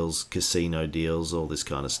deals, casino deals, all this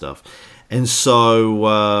kind of stuff. And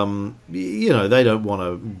so, they don't want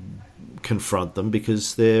to confront them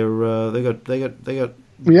because they got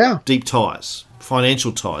deep ties,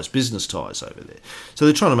 financial ties, business ties over there. So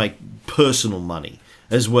they're trying to make personal money,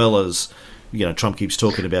 as well as, Trump keeps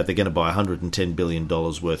talking about they're going to buy $110 billion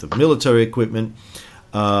worth of military equipment.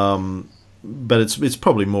 But it's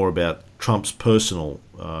probably more about Trump's personal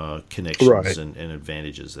connections and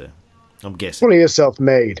advantages there, I'm guessing. Well, he is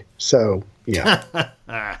self-made, so, yeah.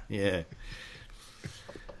 Yeah.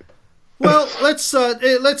 Well, let's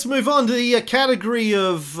move on to the category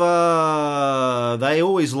of they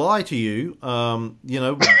always lie to you.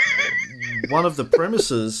 One of the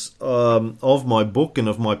premises of my book and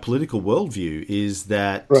of my political worldview is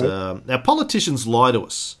that our politicians lie to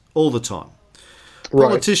us all the time.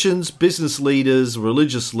 Politicians, business leaders,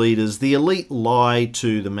 religious leaders, the elite lie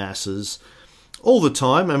to the masses all the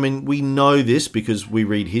time. I mean, we know this because we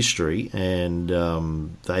read history, and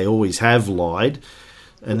they always have lied.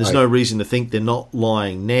 And there's no reason to think they're not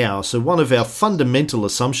lying now. So one of our fundamental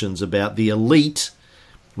assumptions about the elite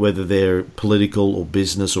whether they're political or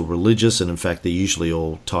business or religious, and in fact they're usually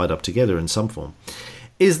all tied up together in some form,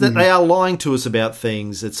 is that they are lying to us about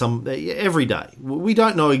things every day. We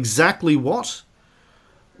don't know exactly what.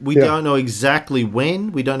 We don't know exactly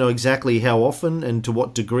when. We don't know exactly how often and to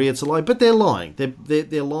what degree it's a lie. But they're lying.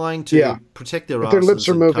 They're lying to protect their asses their lips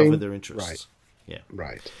are and moving. cover their interests. Right. Yeah.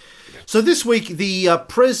 Right. So this week, the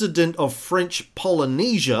president of French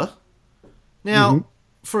Polynesia. Now,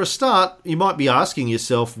 for a start, you might be asking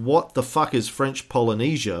yourself, what the fuck is French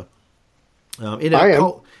Polynesia? In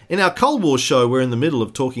our Cold War show, we're in the middle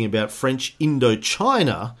of talking about French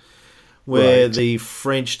Indochina, where the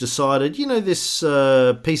French decided, this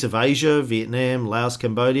piece of Asia, Vietnam, Laos,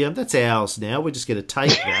 Cambodia, that's ours now. We're just going to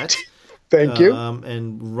take that. Thank you.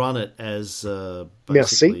 And run it as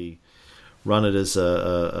basically run it as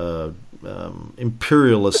a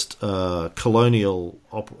imperialist colonial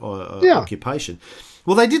occupation.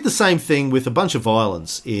 Well, they did the same thing with a bunch of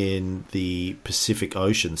islands in the Pacific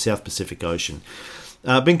Ocean, South Pacific Ocean.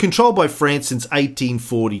 Been controlled by France since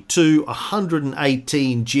 1842,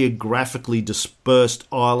 118 geographically dispersed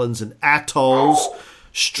islands and atolls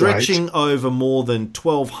stretching over more than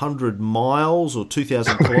 1,200 miles or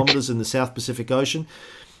 2,000 kilometres in the South Pacific Ocean.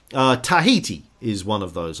 Tahiti is one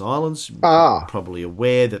of those islands. You're probably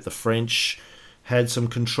aware that the French had some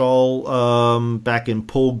control back in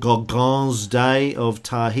Paul Gauguin's day of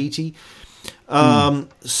Tahiti.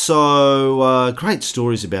 So great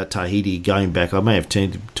stories about Tahiti going back. I may have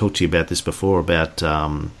talked to you about this before, about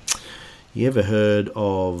you ever heard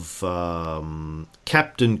of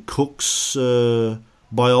Captain Cook's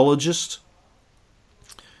biologist?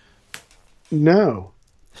 No.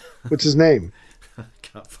 What's his name? I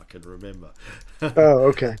can't fucking remember. Oh,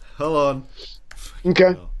 okay. Hold on.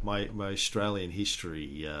 Okay. My Australian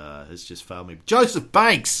history has just failed me. Joseph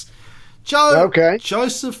Banks.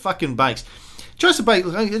 Joseph fucking Banks. Joseph Banks,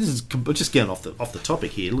 this is just getting off the topic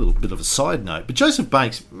here, a little bit of a side note, but Joseph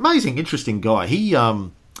Banks, amazing, interesting guy. He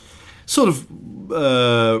sort of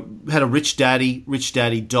had a rich daddy. Rich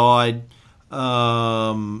daddy died.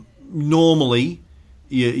 Normally,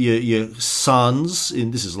 your sons,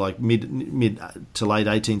 and this is like mid to late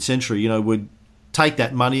 18th century, would take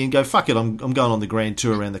that money and go, fuck it, I'm going on the grand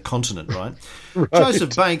tour around the continent, right?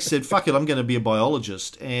 Joseph Banks said, fuck it, I'm going to be a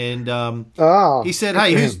biologist. And he said,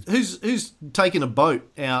 hey, who's taking a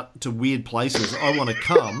boat out to weird places? I want to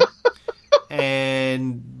come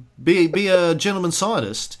and be a gentleman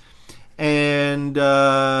scientist. And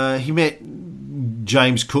he met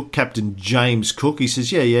James Cook, Captain James Cook. He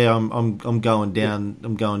says, yeah, I'm going down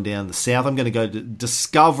the south. I'm going to go to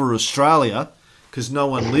discover Australia because no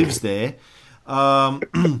one lives there.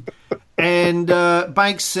 And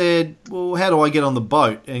Banks said, well, how do I get on the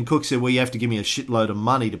boat? And Cook said, well, you have to give me a shitload of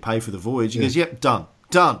money to pay for the voyage. He goes, yep, done,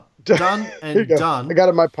 and done. I got it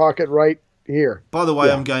in my pocket right here. By the way,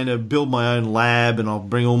 I'm going to build my own lab and I'll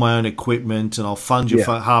bring all my own equipment and I'll fund you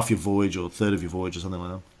half your voyage or a third of your voyage or something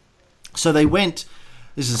like that. So they went,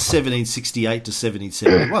 this is 1768 to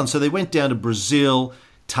 1771. So they went down to Brazil,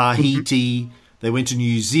 Tahiti, they went to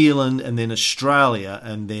New Zealand and then Australia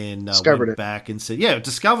and then went back and said,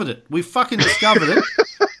 discovered it. We fucking discovered it.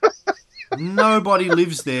 Nobody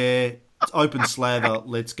lives there. It's open slather.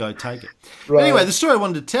 Let's go take it. Right. Anyway, the story I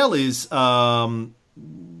wanted to tell is when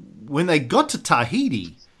they got to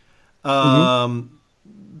Tahiti, the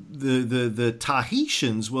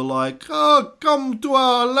Tahitians were like, oh, come to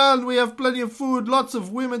our land. We have plenty of food, lots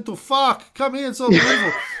of women to fuck. Come here, it's all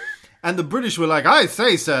beautiful. And the British were like, I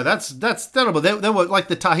say, sir, that's terrible. They were like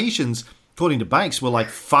the Tahitians, according to Banks, were like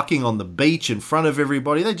fucking on the beach in front of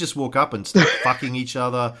everybody. They just walk up and start fucking each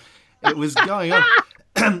other. It was going on.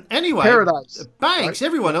 Anyway, Paradise. Banks,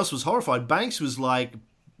 everyone else was horrified. Banks was like,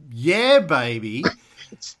 yeah, baby.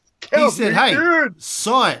 He said, hey,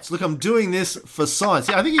 science. Look, I'm doing this for science.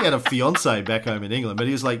 Yeah, I think he had a fiance back home in England, but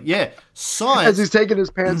he was like, yeah, science. As he's taking his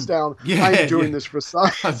pants down, I'm doing this for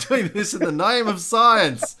science. I'm doing this in the name of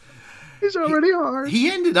science. It's already hard.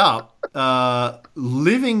 He ended up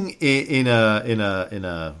living in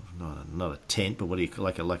a not a tent, but what do you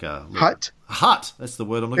like a hut? A hut. That's the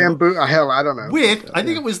word I'm looking for. Bamboo. Hell, I don't know. I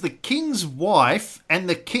think it was the king's wife and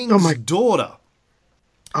the king's daughter.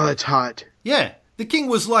 Oh, that's hot. Yeah, the king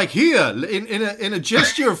was like, here in a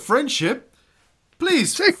gesture of friendship,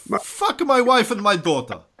 please fuck my wife and my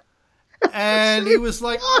daughter. And he was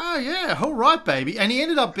like, oh yeah, all right, baby. And he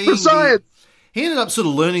ended up being he ended up sort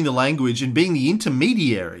of learning the language and being the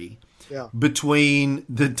intermediary between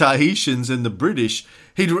the Tahitians and the British.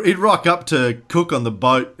 He'd rock up to Cook on the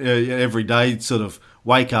boat every day, sort of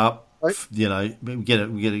wake up, Right.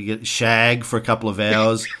 Get shag for a couple of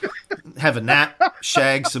hours, have a nap,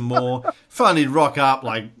 shag some more. Finally rock up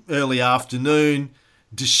like early afternoon,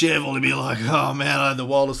 disheveled, and be like, "Oh man, I had the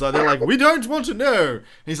wildest night." They're like, "We don't want to know." And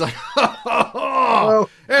he's like,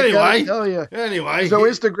 "Anyway, I gotta tell you. Anyway, there's no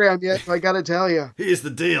Instagram yet. So I gotta tell you. Here's the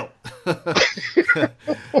deal."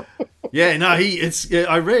 Yeah, no,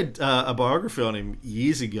 I read a biography on him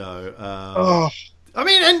years ago. I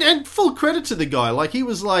mean, and full credit to the guy. Like, he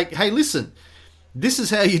was like, "Hey, listen, this is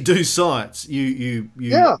how you do science. You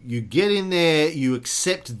get in there, you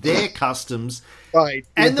accept their customs." Right.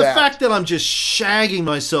 And the fact that I'm just shagging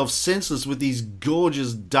myself senseless with these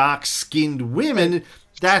gorgeous, dark-skinned women,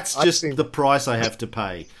 that's just the price I have to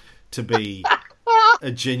pay to be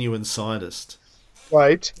a genuine scientist.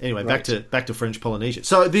 Right. Anyway, back to French Polynesia.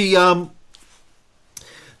 So the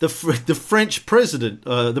French president,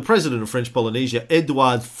 the president of French Polynesia,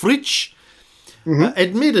 Edouard Fritsch,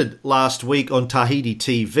 admitted last week on Tahiti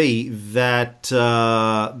TV that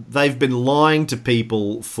they've been lying to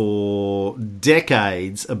people for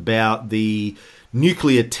decades about the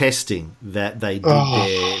nuclear testing that they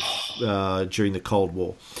did there during the Cold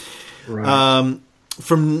War. Right.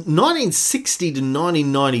 From 1960 to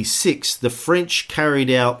 1996, the French carried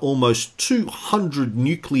out almost 200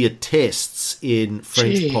 nuclear tests in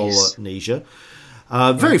French Polynesia.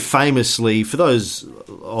 Very famously, for those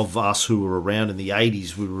of us who were around in the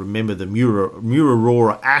 80s, would remember the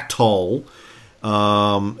Mururoa Atoll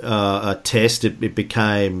test. It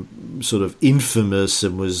became sort of infamous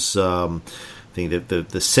and was, I think,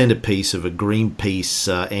 the centerpiece of a Greenpeace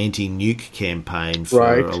anti-nuke campaign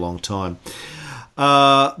for a long time.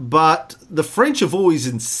 But the French have always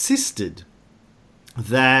insisted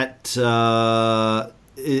that the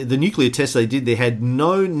nuclear tests they did, they had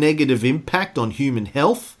no negative impact on human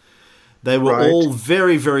health. They were all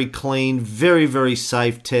very, very clean, very, very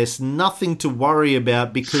safe tests, nothing to worry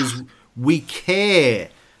about because we care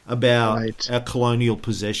about our colonial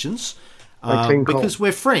possessions. Because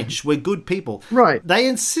we're French, we're good people. Right. They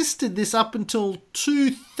insisted this up until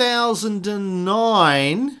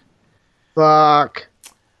 2009. Fuck.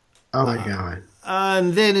 Oh my God.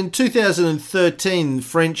 And then in 2013,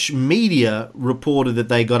 French media reported that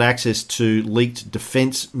they got access to leaked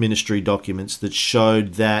Defense Ministry documents that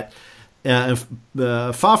showed that,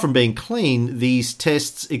 far from being clean, these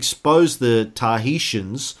tests exposed the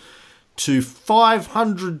Tahitians to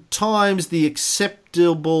 500 times the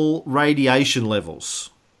acceptable radiation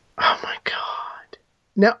levels. Oh my God.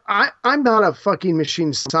 Now, I'm not a fucking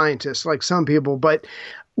machine scientist like some people, but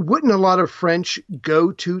wouldn't a lot of French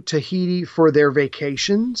go to Tahiti for their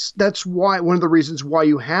vacations? That's why one of the reasons why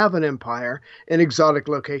you have an empire in exotic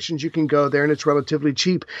locations. You can go there and it's relatively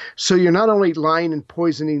cheap. So you're not only lying and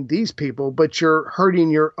poisoning these people, but you're hurting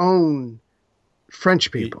your own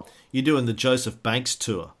French people. You're doing the Joseph Banks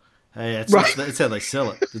tour. Hey, that's how they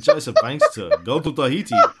sell it. The Joseph Banks tour. Go to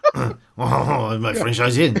Tahiti. Oh, my French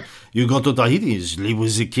Asian. You go to Tahiti, live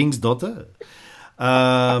with the king's daughter.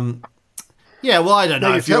 Yeah, well, I don't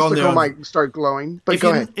know if you're on there. Might start glowing, but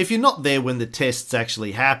if you're not there when the tests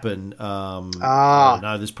actually happen, I don't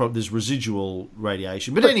know. There's residual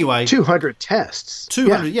radiation, but anyway, 200 tests.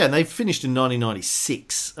 200, yeah, and they finished in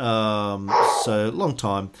 1996, so long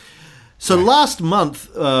time. So last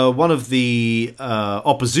month, one of the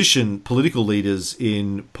opposition political leaders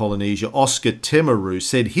in Polynesia, Oscar Temaru,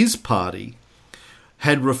 said his party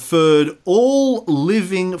had referred all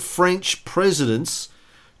living French presidents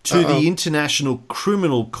to the International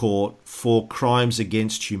Criminal Court for crimes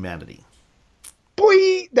against humanity.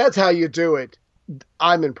 Boy, that's how you do it.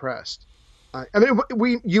 I'm impressed. I mean,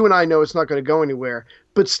 you and I know it's not going to go anywhere,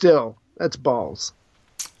 but still, that's balls.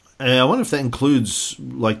 I wonder if that includes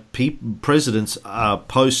like presidents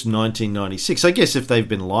post 1996. I guess if they've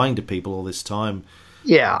been lying to people all this time,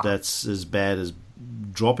 that's as bad as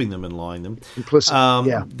dropping them and lying them. Implicit,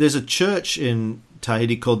 There's a church in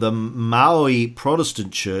Tahiti called the Maui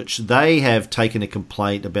Protestant Church. They have taken a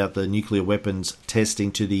complaint about the nuclear weapons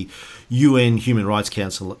testing to the UN Human Rights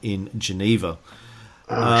Council in Geneva.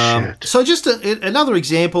 Shit. So just another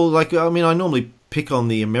example, like, I mean, I normally pick on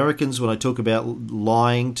the Americans when I talk about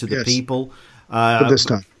lying to the people. But this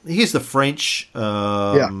time. Here's the French,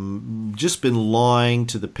 just been lying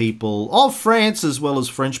to the people of France as well as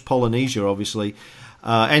French Polynesia, obviously,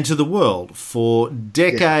 and to the world for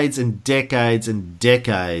decades and decades and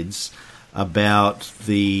decades about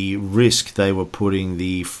the risk they were putting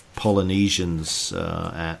the Polynesians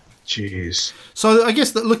at. Jeez. So I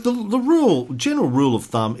guess the general rule of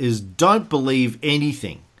thumb is don't believe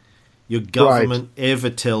anything your government ever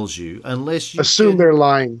tells you unless you assume they're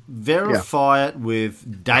lying. Verify it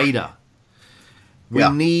with data. We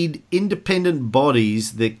need independent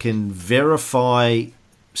bodies that can verify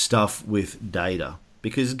stuff with data,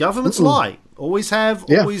 because governments lie. Always have,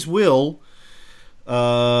 always will.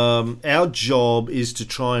 Our job is to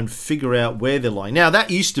try and figure out where they're lying. Now, that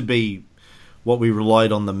used to be what we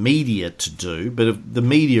relied on the media to do, but if the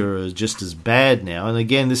media are just as bad now. And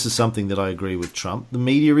again, this is something that I agree with Trump. The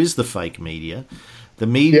media is the fake media. The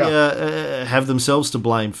media have themselves to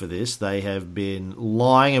blame for this. They have been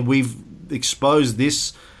lying, and we've exposed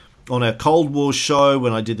this on our Cold War show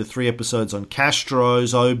when I did the 3 episodes on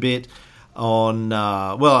Castro's obit, on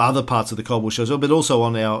other parts of the Cold War shows, but also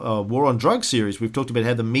on our War on Drugs series. We've talked about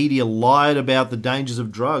how the media lied about the dangers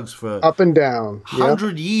of drugs for up and down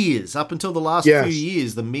 100 years. Up until the last few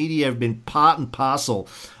years, the media have been part and parcel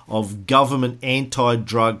of government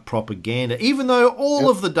anti-drug propaganda. Even though all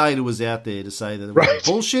of the data was out there to say that it was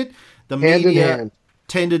bullshit, the media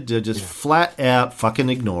tended to just flat out fucking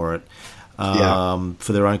ignore it.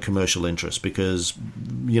 For their own commercial interests, because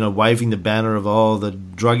waving the banner of the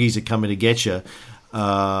druggies are coming to get you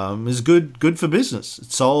is good for business.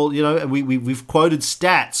 It's all we've quoted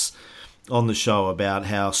stats on the show about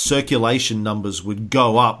how circulation numbers would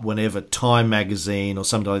go up whenever Time magazine or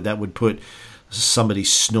something like that would put somebody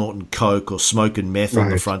snorting coke or smoking meth on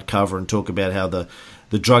the front cover and talk about how the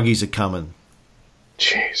druggies are coming.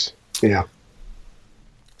 Jeez, yeah.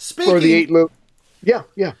 Speaking, or the 8 loop, yeah.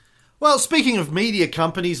 Well, speaking of media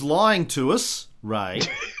companies lying to us, Ray.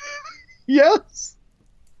 Yes.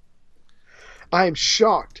 I am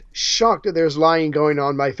shocked that there's lying going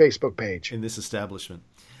on my Facebook page. In this establishment.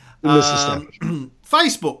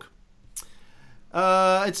 Facebook.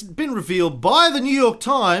 It's been revealed by the New York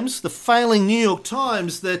Times, the failing New York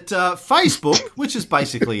Times, that Facebook, which is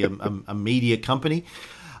basically a media company,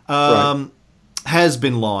 has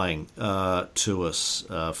been lying to us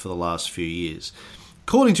for the last few years.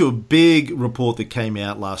 According to a big report that came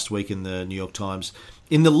out last week in the New York Times,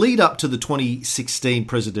 in the lead up to the 2016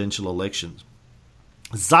 presidential elections,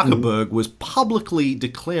 Zuckerberg was publicly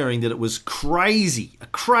declaring that it was a crazy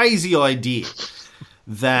idea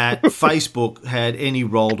that Facebook had any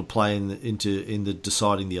role to play in the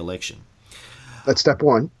deciding the election. That's step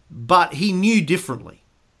one. But he knew differently.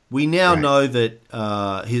 We now know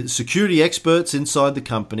that his security experts inside the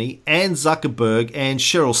company and Zuckerberg and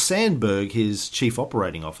Sheryl Sandberg, his chief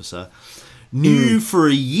operating officer, knew for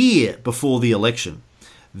a year before the election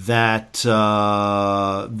that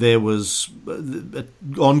there was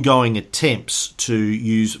ongoing attempts to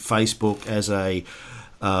use Facebook as a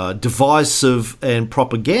divisive and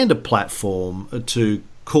propaganda platform to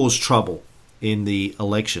cause trouble in the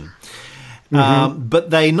election. But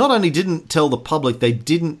they not only didn't tell the public, they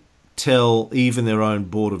didn't tell even their own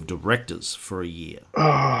board of directors for a year.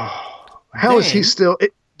 How is he still...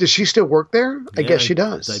 Does she still work there? I guess she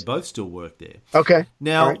does. They both still work there. Okay.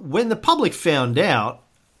 Now, when the public found out,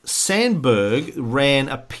 Sandberg ran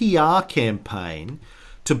a PR campaign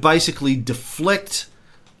to basically deflect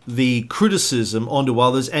the criticism onto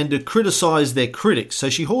others and to criticize their critics. So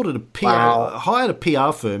she hired a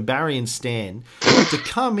PR firm, Barry and Stan, to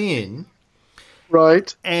come in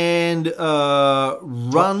and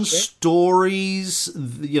run stories,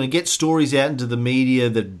 get stories out into the media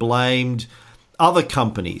that blamed other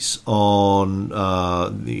companies on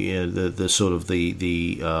the sort of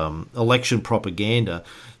the election propaganda.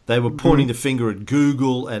 They were pointing the finger at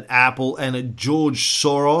Google, at Apple, and at George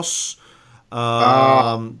Soros.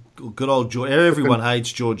 Good old George. Everyone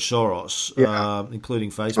hates George Soros,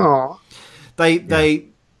 including Facebook. They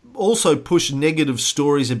also push negative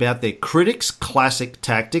stories about their critics. Classic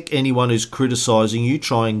tactic. Anyone who's criticizing you,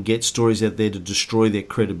 try and get stories out there to destroy their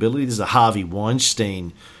credibility. This is a Harvey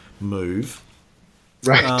Weinstein move.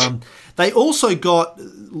 Right. They also got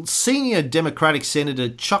senior Democratic Senator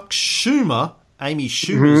Chuck Schumer, Amy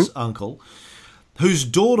Schumer's uncle, whose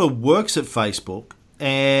daughter works at Facebook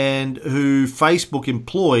and who Facebook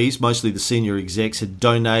employees, mostly the senior execs, had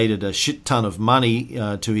donated a shit ton of money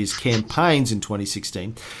to his campaigns in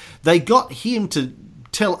 2016. They got him to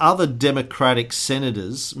tell other Democratic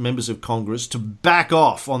senators, members of Congress, to back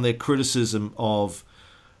off on their criticism of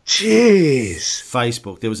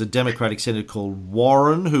Facebook. There was a Democratic senator called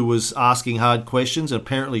Warren who was asking hard questions, and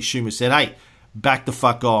apparently Schumer said, "Hey, back the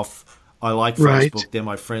fuck off. I like Facebook. They're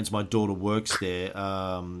my friends. My daughter works there.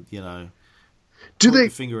 Do point they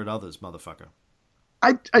the finger at others, motherfucker?"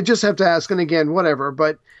 I just have to ask, and again, whatever,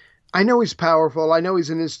 but I know he's powerful. I know he's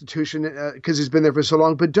an institution because he's been there for so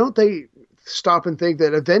long, but don't they stop and think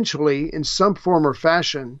that eventually, in some form or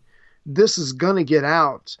fashion, this is going to get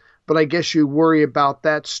out? But I guess you worry about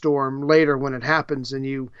that storm later when it happens, and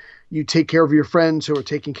you take care of your friends who are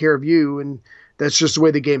taking care of you, and that's just the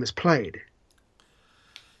way the game is played.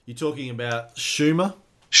 You're talking about Schumer?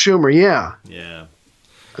 Schumer, yeah. Yeah.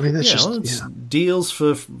 I mean, that's deals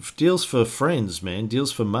for friends, man.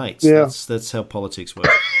 Deals for mates. Yeah. That's how politics works.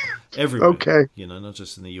 Everywhere. Okay. Not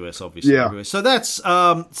just in the US, obviously. Yeah. Everywhere. So that's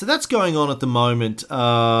going on at the moment.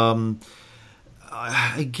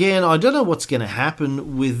 Again, I don't know what's going to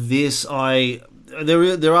happen with this.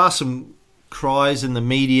 There are some cries in the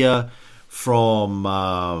media from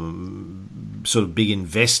sort of big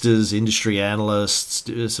investors, industry analysts,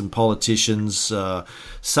 some politicians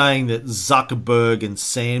saying that Zuckerberg and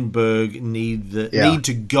Sandberg need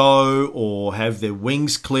to go or have their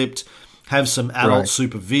wings clipped, have some adult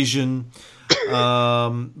supervision.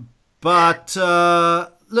 But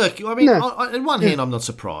look, I mean, on one hand, I'm not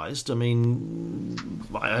surprised. I mean,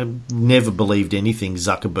 I've never believed anything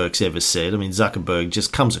Zuckerberg's ever said. I mean, Zuckerberg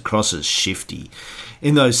just comes across as shifty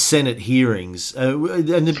in those Senate hearings.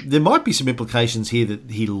 And there might be some implications here that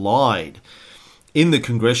he lied in the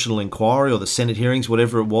congressional inquiry or the Senate hearings,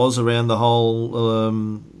 whatever it was, around the whole,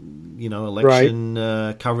 election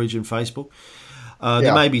coverage in Facebook.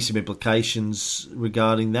 There may be some implications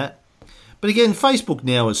regarding that. But again, Facebook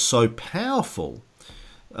now is so powerful.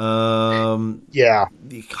 I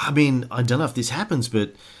mean, I don't know if this happens,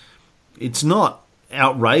 but it's not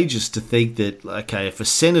outrageous to think that, okay, if a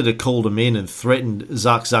senator called him in and threatened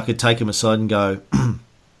Zuck would take him aside and go,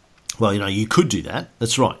 well, you could do that.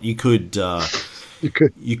 That's right. You could do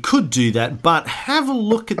that, but have a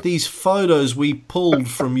look at these photos we pulled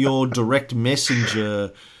from your direct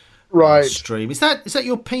messenger stream. Is that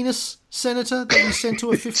your penis, Senator, that you sent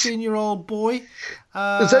to a 15-year-old boy?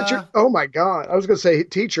 Is that your? Oh my God! I was going to say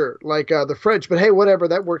teacher, like the French, but hey, whatever,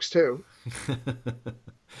 that works too.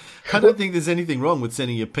 I don't think there's anything wrong with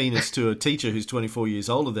sending your penis to a teacher who's 24 years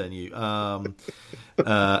older than you,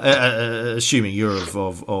 assuming you're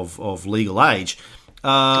of legal age.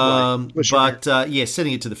 Sending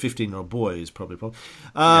it to the 15-year-old boy is probably a problem.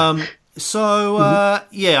 How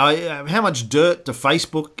much dirt to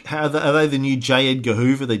Facebook? Are they the new J. Edgar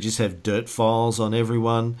Hoover? They just have dirt files on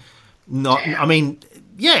everyone. It's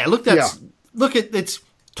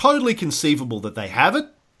totally conceivable that they have it.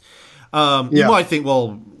 You might think,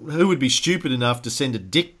 well, who would be stupid enough to send a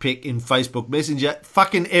dick pic in Facebook Messenger?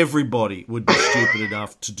 Fucking everybody would be stupid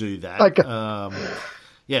enough to do that. I got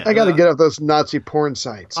to get off those Nazi porn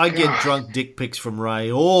sites. I get drunk dick pics from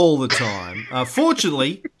Ray all the time.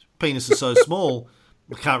 Fortunately, penis is so small,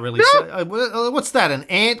 I can't really say. What's that? An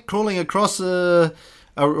ant crawling across a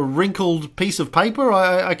wrinkled piece of paper?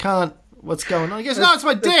 I can't. What's going on? I guess it's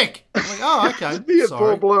my dick. I'm like, oh, okay. Be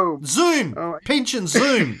full bloom. Zoom, pinch and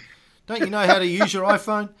zoom. Don't you know how to use your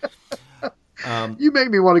iPhone? You make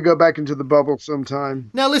me want to go back into the bubble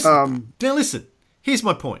sometime. Now listen. Here's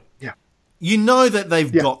my point. Yeah. You know that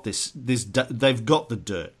they've got this. They've got the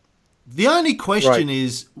dirt. The only question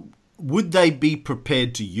is, would they be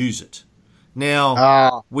prepared to use it?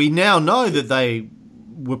 Now, we now know that they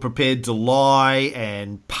were prepared to lie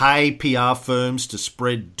and pay PR firms to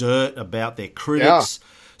spread dirt about their critics. Yeah.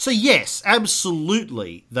 So, yes,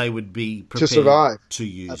 absolutely, they would be prepared to survive. To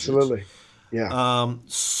use it. Absolutely. Yeah.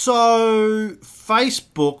 So,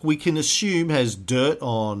 Facebook, we can assume, has dirt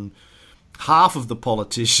on half of the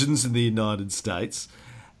politicians in the United States.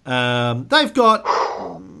 They've got,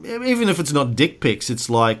 even if it's not dick pics, it's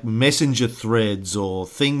like messenger threads or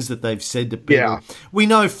things that they've said to people. Yeah. We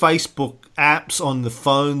know Facebook apps on the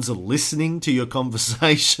phones are listening to your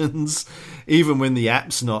conversations, even when the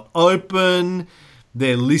app's not open.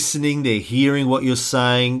 They're listening, they're hearing what you're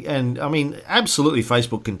saying. And, I mean, absolutely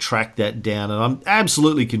Facebook can track that down. And I'm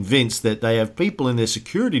absolutely convinced that they have people in their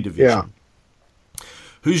security division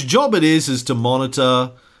whose job it is to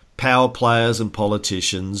monitor power players and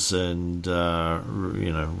politicians and,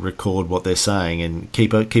 record what they're saying and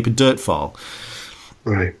keep a dirt file.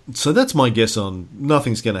 Right. So that's my guess on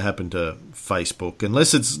nothing's going to happen to Facebook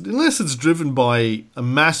unless it's driven by a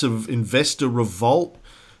massive investor revolt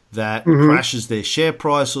that crashes their share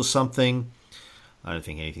price or something. I don't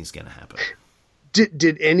think anything's going to happen.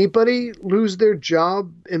 Did anybody lose their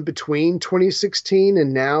job in between 2016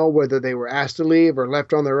 and now, whether they were asked to leave or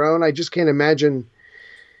left on their own? I just can't imagine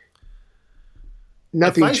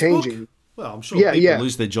nothing changing. Well, I'm sure people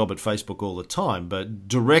lose their job at Facebook all the time, but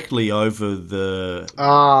directly over the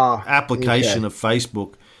application of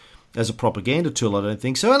Facebook as a propaganda tool, I don't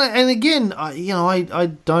think so. And again,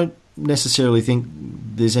 I don't necessarily think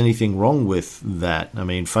there's anything wrong with that. I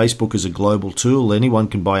mean, Facebook is a global tool. Anyone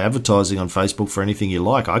can buy advertising on Facebook for anything you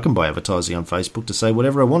like. I can buy advertising on Facebook to say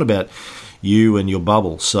whatever I want about you and your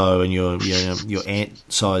bubble, and your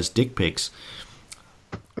ant-sized dick pics.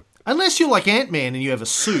 Unless you're like Ant-Man and you have a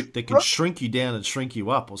suit that can shrink you down and shrink you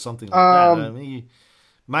up or something like that. I mean,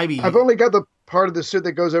 Maybe I've only got the part of the suit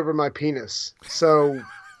that goes over my penis, so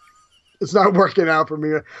it's not working out for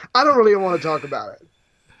me. I don't really want to talk about it.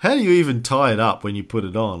 How do you even tie it up when you put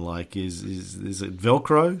it on? Like, is it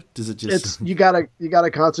Velcro? Does it just? It's you gotta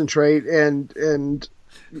concentrate, and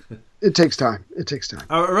it takes time. It takes time.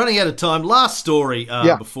 We're running out of time. Last story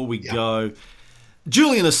before we go.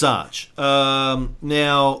 Julian Assange.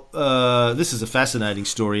 Now, this is a fascinating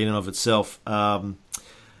story in and of itself. The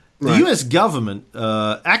US government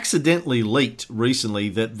accidentally leaked recently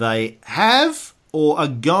that they have or are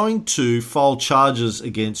going to file charges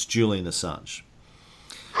against Julian Assange.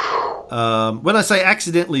 When I say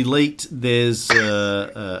accidentally leaked, there's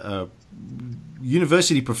a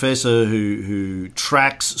university professor who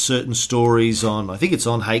tracks certain stories on, I think it's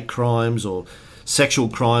on hate crimes or sexual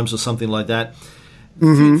crimes or something like that.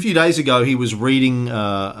 A few days ago, he was reading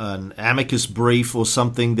an amicus brief or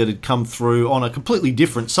something that had come through on a completely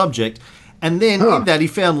different subject. And then in that, he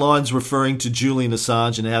found lines referring to Julian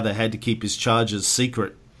Assange and how they had to keep his charges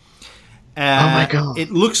secret. Oh, my God. It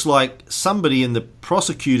looks like somebody in the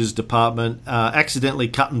prosecutor's department accidentally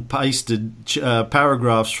cut and pasted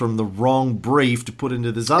paragraphs from the wrong brief to put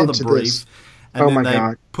into this other brief. And then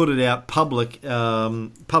they put it out publicly,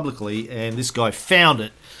 and this guy found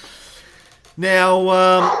it.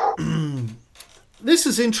 Now, this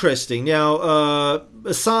is interesting. Now,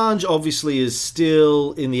 Assange obviously is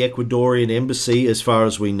still in the Ecuadorian embassy, as far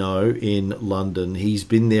as we know, in London. He's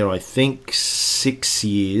been there, I think, 6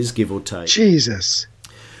 years, give or take. Jesus.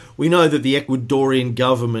 We know that the Ecuadorian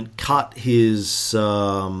government cut his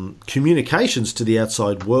communications to the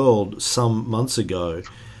outside world some months ago.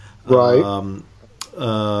 Right.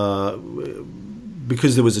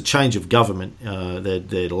 Because there was a change of government. They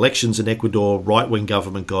had elections in Ecuador, right-wing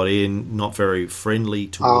government got in, not very friendly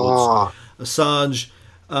towards Assange,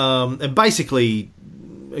 and basically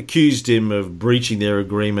accused him of breaching their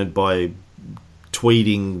agreement by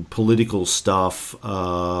tweeting political stuff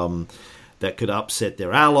that could upset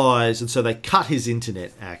their allies, and so they cut his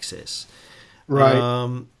internet access.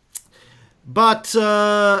 Right. But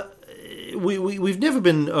we've never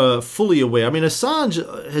been fully aware. I mean,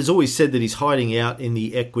 Assange has always said that he's hiding out in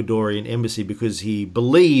the Ecuadorian embassy because he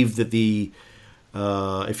believed that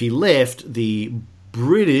if he left, the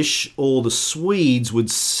British or the Swedes would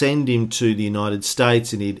send him to the United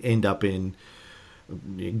States and he'd end up in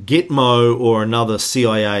Gitmo or another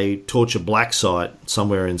CIA torture black site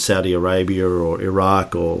somewhere in Saudi Arabia or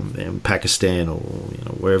Iraq or Pakistan or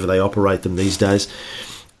wherever they operate them these days.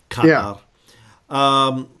 Qatar.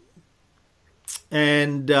 Yeah.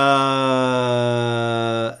 And,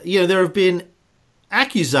 there have been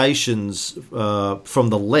accusations from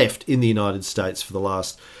the left in the United States for the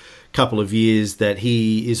last couple of years that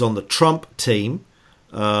he is on the Trump team,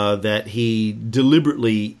 that he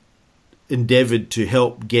deliberately endeavored to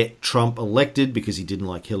help get Trump elected because he didn't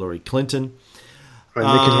like Hillary Clinton.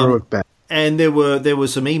 And there were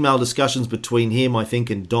some email discussions between him, I think,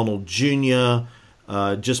 and Donald Jr.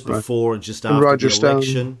 Just before and just after Roger the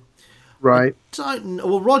election. Stone. Right.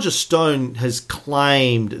 Roger Stone has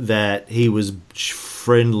claimed that he was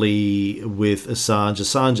friendly with Assange.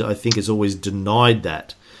 Assange, I think, has always denied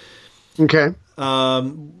that. Okay.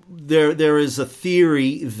 There is a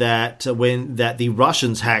theory that that the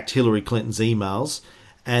Russians hacked Hillary Clinton's emails,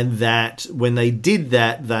 and that when they did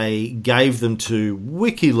that, they gave them to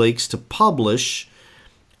WikiLeaks to publish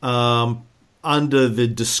under the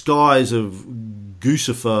disguise of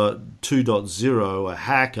Guccifer 2.0, a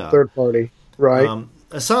hacker. Third party, right.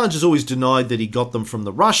 Assange has always denied that he got them from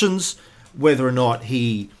the Russians. Whether or not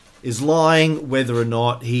he is lying, whether or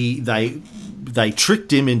not they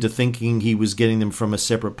tricked him into thinking he was getting them from a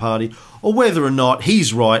separate party, or whether or not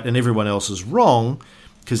he's right and everyone else is wrong,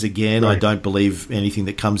 because again, I don't believe anything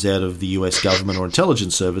that comes out of the US government or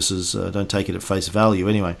intelligence services. Don't take it at face value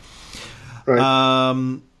anyway.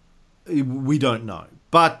 Right. We don't know.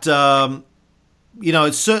 But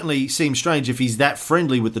it certainly seems strange if he's that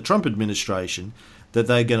friendly with the Trump administration that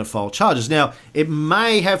they're going to file charges. Now, it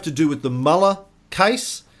may have to do with the Mueller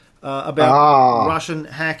case about Russian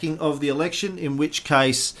hacking of the election, in which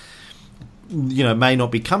case, may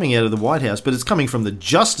not be coming out of the White House, but it's coming from the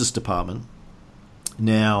Justice Department.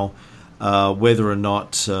 Now, whether or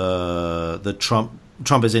not the Trump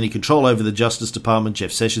has any control over the Justice Department,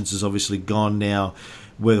 Jeff Sessions is obviously gone now.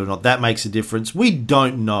 Whether or not that makes a difference, we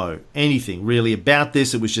don't know anything really about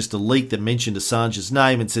this. It was just a leak that mentioned Assange's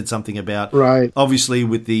name and said something about, obviously,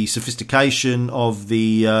 with the sophistication of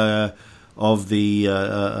the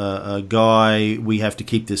guy, we have to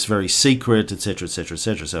keep this very secret, etc., etc.,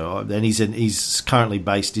 etc. So, and he's currently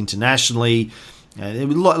based internationally. And there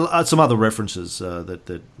were some other references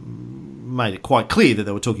that made it quite clear that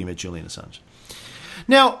they were talking about Julian Assange.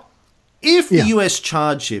 Now, if the US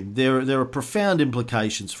charge him, there are profound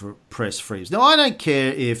implications for press freedoms. Now, I don't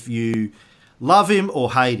care if you love him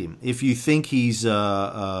or hate him, if you think he's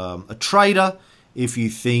a traitor, if you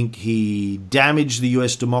think he damaged the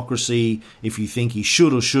US democracy, if you think he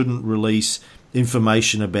should or shouldn't release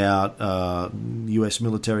information about US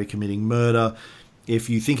military committing murder, if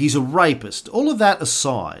you think he's a rapist, all of that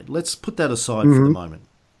aside, let's put that aside for the moment.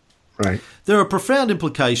 Right. There are profound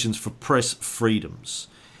implications for press freedoms.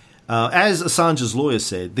 As Assange's lawyer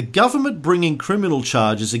said, the government bringing criminal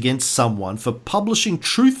charges against someone for publishing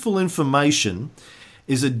truthful information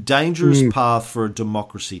is a dangerous path for a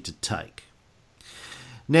democracy to take.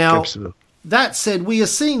 Now, absolutely. That said, we are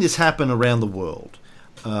seeing this happen around the world.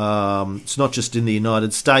 It's not just in the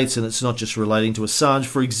United States, and it's not just relating to Assange.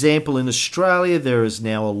 For example, in Australia, there is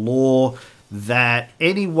now a law that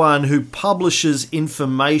anyone who publishes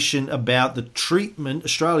information about the treatment,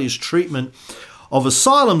 Australia's treatment of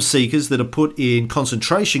asylum seekers that are put in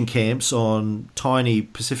concentration camps on tiny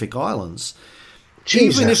Pacific islands,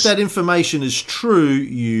 even if that information is true,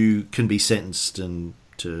 you can be sentenced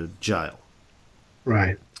to jail.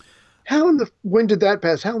 Right. When did that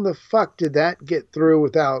pass? How in the fuck did that get through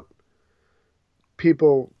without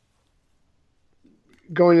people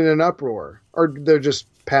going in an uproar? Or they're just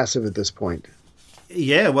passive at this point?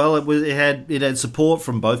 Yeah, well, it had support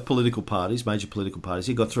from both political parties, major political parties.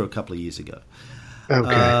 It got through a couple of years ago.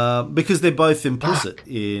 Okay. Because they're both implicit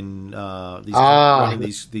in running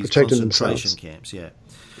these concentration camps. Yeah.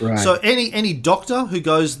 Right. So any doctor who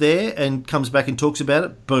goes there and comes back and talks about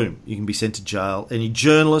it, boom, you can be sent to jail. Any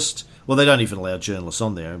journalist, well, they don't even allow journalists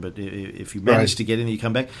on there, but if you manage to get in, you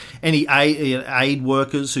come back. Any aid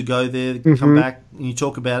workers who go there, come back, and you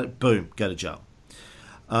talk about it, boom, go to jail.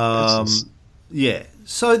 Yeah.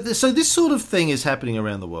 So this sort of thing is happening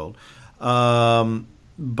around the world.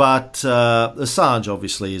 But Assange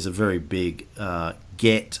obviously is a very big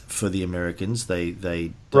get for the Americans.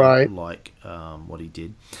 They don't like what he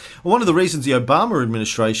did. Well, one of the reasons the Obama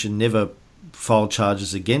administration never filed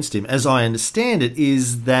charges against him, as I understand it,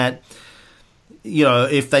 is that, you know,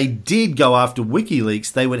 if they did go after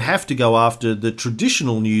WikiLeaks, they would have to go after the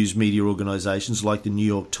traditional news media organizations like the New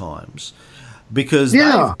York Times, because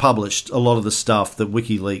they've published a lot of the stuff that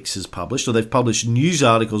WikiLeaks has published, or they've published news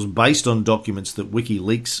articles based on documents that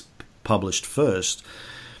WikiLeaks published first.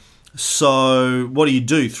 So what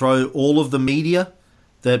do? Throw all of the media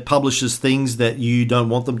that publishes things that you don't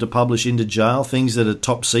want them to publish into jail, things that are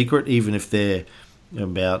top secret, even if they're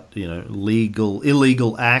about, you know,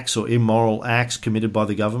 illegal acts or immoral acts committed by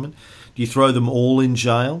the government? Do you throw them all in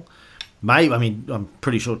jail? Maybe. I mean, I'm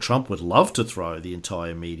pretty sure Trump would love to throw the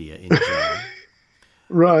entire media in jail.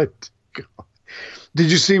 Right. God.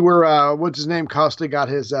 Did you see where what's his name, Costa, got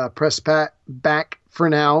his press back for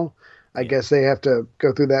now? I guess they have to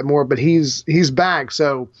go through that more, but he's back,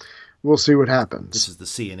 so we'll see what happens. This is the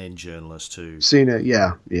CNN journalist who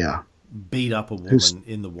beat up a woman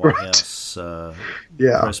in the White House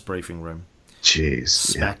press briefing room. Jeez,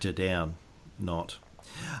 smacked her down. Not.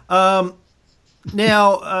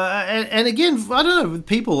 Now, and again, I don't know,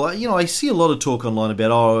 people, you know, I see a lot of talk online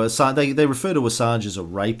about, they refer to Assange as a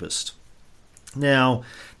rapist. Now,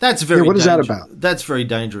 that's very what is that about? That's very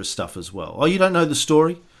dangerous stuff as well. Oh, you don't know the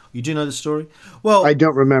story? You do know the story? Well, I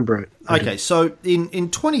don't remember it. Okay, so in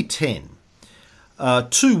 2010,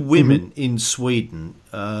 two women in Sweden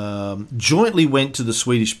jointly went to the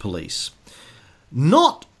Swedish police,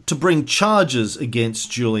 not to bring charges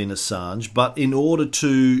against Julian Assange, but in order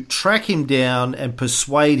to track him down and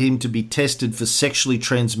persuade him to be tested for sexually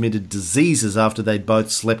transmitted diseases after they'd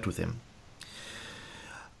both slept with him.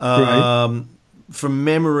 From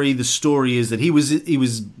memory, the story is that he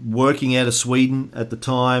was working out of Sweden at the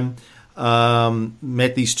time,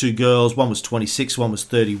 met these two girls, one was 26, one was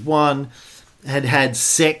 31, had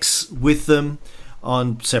sex with them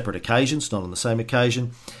on separate occasions, not on the same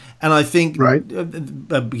occasion. And I think,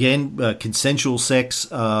 again, consensual sex,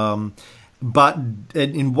 but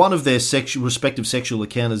in one of their respective sexual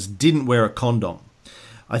encounters didn't wear a condom.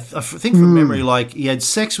 I think from memory, like, he had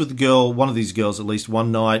sex with the girl, one of these girls at least,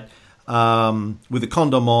 one night, with a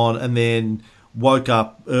condom on, and then woke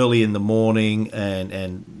up early in the morning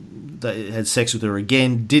and they had sex with her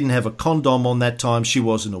again, didn't have a condom on that time, she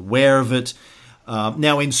wasn't aware of it.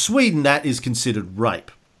 Now, in Sweden, that is considered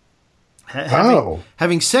rape.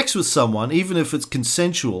 Having sex with someone, even if it's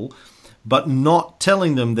consensual, but not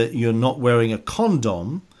telling them that you're not wearing a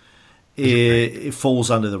condom, it falls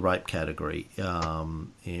under the rape category, or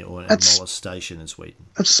molestation in Sweden.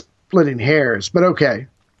 That's splitting hairs, but okay.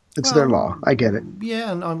 It's their law. I get it.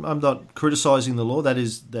 Yeah, and I'm not criticising the law. That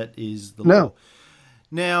is the No. law.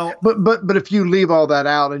 Now, but if you leave all that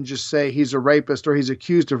out and just say he's a rapist or he's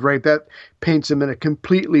accused of rape, that paints him in a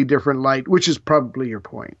completely different light, which is probably your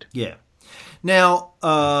point. yeah. Now,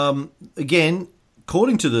 again,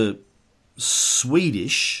 according to the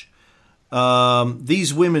Swedish,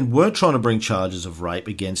 these women weren't trying to bring charges of rape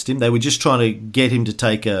against him. They were just trying to get him to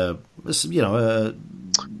take a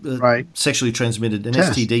sexually transmitted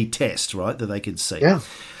STD test, right, that they could see. Yeah.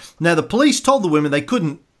 Now, the police told the women they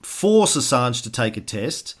couldn't force Assange to take a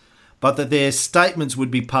test, but that their statements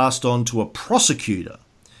would be passed on to a prosecutor,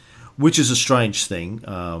 which is a strange thing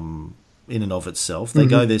in and of itself. They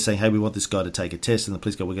go there saying, hey, we want this guy to take a test, and the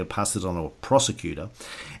police go, we're going to pass it on to a prosecutor.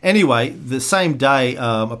 Anyway, the same day,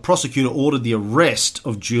 a prosecutor ordered the arrest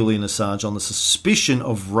of Julian Assange on the suspicion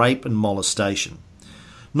of rape and molestation.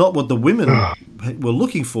 Not what the women were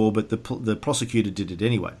looking for, but the prosecutor did it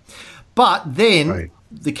anyway. But then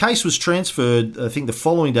the case was transferred, I think, the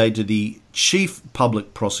following day to the chief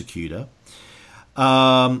public prosecutor.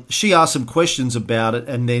 She asked some questions about it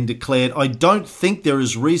and then declared, I don't think there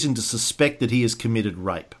is reason to suspect that he has committed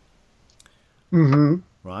rape. Mm-hmm.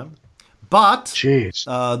 Right? But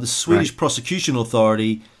the Swedish prosecution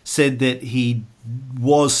authority said that he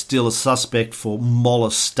was still a suspect for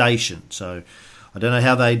molestation. So I don't know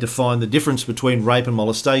how they define the difference between rape and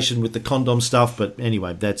molestation with the condom stuff, but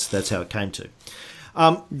anyway, that's how it came to.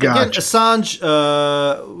 Again, Assange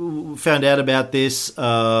found out about this,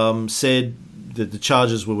 said that the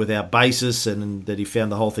charges were without basis and that he found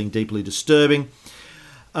the whole thing deeply disturbing.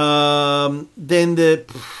 Then the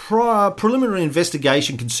preliminary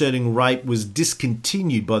investigation concerning rape was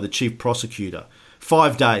discontinued by the chief prosecutor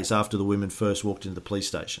 5 days after the women first walked into the police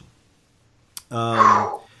station.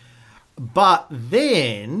 But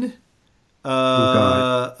then,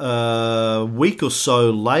 a week or so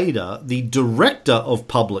later, the director of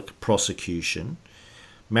public prosecution,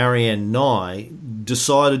 Marianne Nye,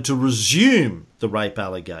 decided to resume the rape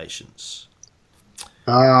allegations.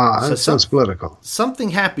 That sounds political.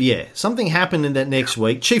 Something happened. Something happened in that next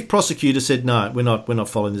week. Chief prosecutor said, "No, we're not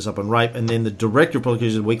following this up on rape." And then the director of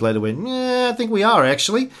prosecution a week later went, "I think we are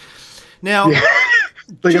actually." Now. Yeah.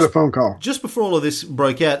 They got a phone call. Just before all of this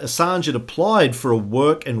broke out, Assange had applied for a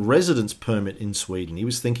work and residence permit in Sweden. He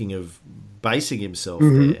was thinking of basing himself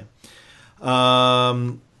there.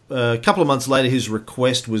 A couple of months later, his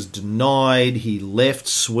request was denied. He left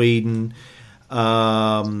Sweden.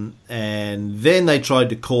 And then they tried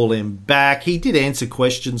to call him back. He did answer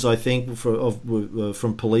questions, I think,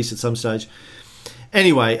 from police at some stage.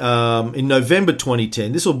 Anyway, in November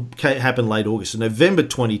 2010, this will happen late August. In November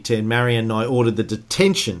 2010, Marianne Nye ordered the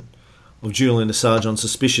detention of Julian Assange on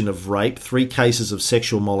suspicion of rape, 3 cases of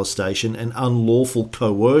sexual molestation, and unlawful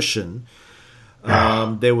coercion.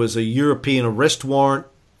 There was a European arrest warrant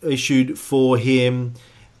issued for him,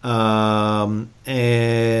 and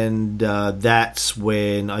that's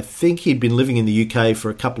when I think he'd been living in the UK for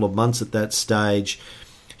a couple of months at that stage.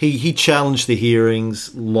 He challenged the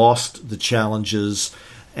hearings, lost the challenges,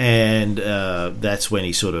 and that's when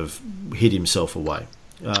he sort of hid himself away.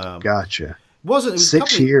 Gotcha. It was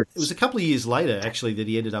 6 years. It was a couple of years later, actually, that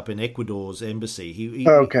he ended up in Ecuador's embassy. He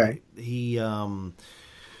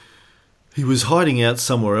was hiding out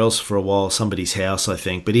somewhere else for a while, somebody's house, I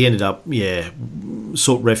think, but he ended up,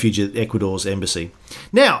 sought refuge at Ecuador's embassy.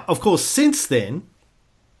 Now, of course, since then,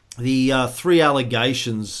 the 3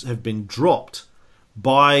 allegations have been dropped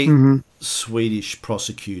by Swedish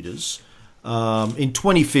prosecutors. In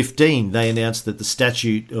 2015, they announced that the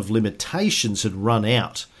statute of limitations had run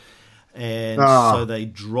out, and so they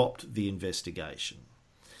dropped the investigation.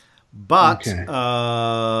 But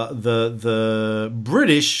the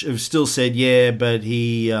British have still said, but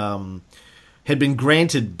he had been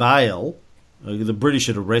granted bail. The British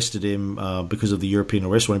had arrested him because of the European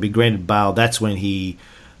arrest warrant. He'd been granted bail. That's when he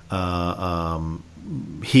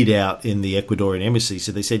hid out in the Ecuadorian embassy.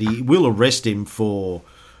 So they said he will arrest him for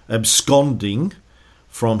absconding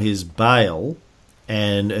from his bail,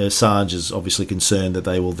 and Assange is obviously concerned that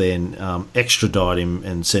they will then extradite him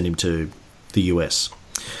and send him to the US.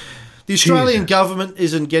 The Australian government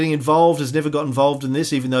isn't getting involved, has never got involved in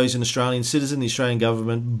this, even though he's an Australian citizen. The Australian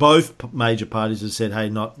government, both major parties have said, hey,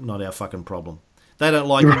 not our fucking problem. They don't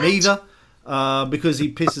like him either. Because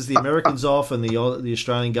he pisses the Americans off, and the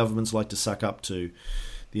Australian governments like to suck up to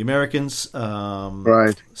the Americans.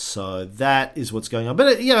 So that is what's going on.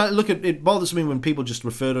 But look, it bothers me when people just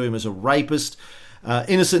refer to him as a rapist,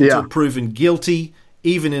 innocent until proven guilty,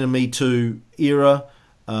 even in a Me Too era.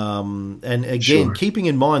 And again, keeping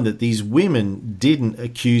in mind that these women didn't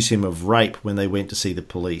accuse him of rape when they went to see the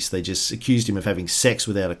police. They just accused him of having sex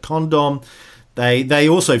without a condom. They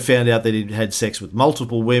also found out that he'd had sex with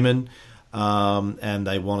multiple women, and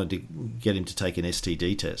they wanted to get him to take an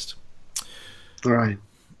STD test. Right.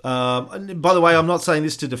 And by the way, I'm not saying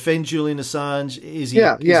this to defend Julian Assange. Is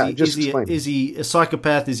he a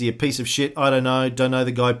psychopath? Is he a piece of shit? I don't know. Don't know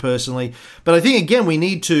the guy personally. But I think, again, we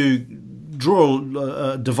need to draw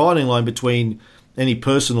a dividing line between any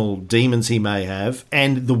personal demons he may have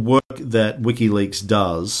and the work that WikiLeaks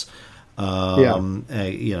does. As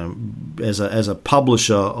a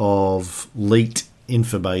publisher of leaked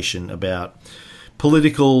information about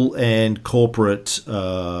political and corporate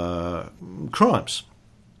crimes.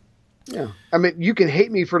 Yeah. I mean, you can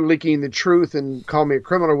hate me for leaking the truth and call me a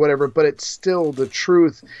criminal or whatever, but it's still the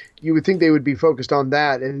truth. You would think they would be focused on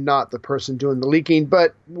that and not the person doing the leaking,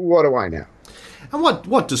 but what do I know? And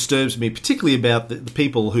what disturbs me, particularly about the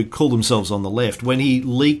people who call themselves on the left, when he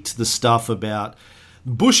leaked the stuff about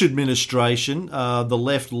Bush administration, the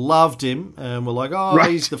left loved him and were like,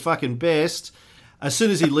 he's the fucking best. As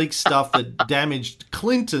soon as he leaked stuff that damaged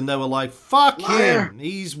Clinton, they were like, fuck him.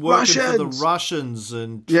 He's working for the Russians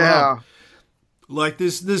and Trump. Yeah. Like,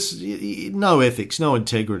 there's no ethics, no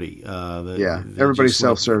integrity. Everybody's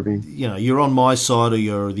self-serving. You're on my side or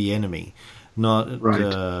you're the enemy. Not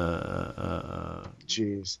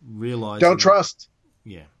jeez. Realizing. Don't trust.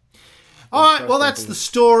 Yeah. All right, well, that's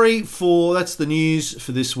the news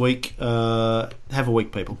for this week. Have a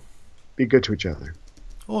week, people. Be good to each other.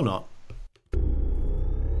 Or not.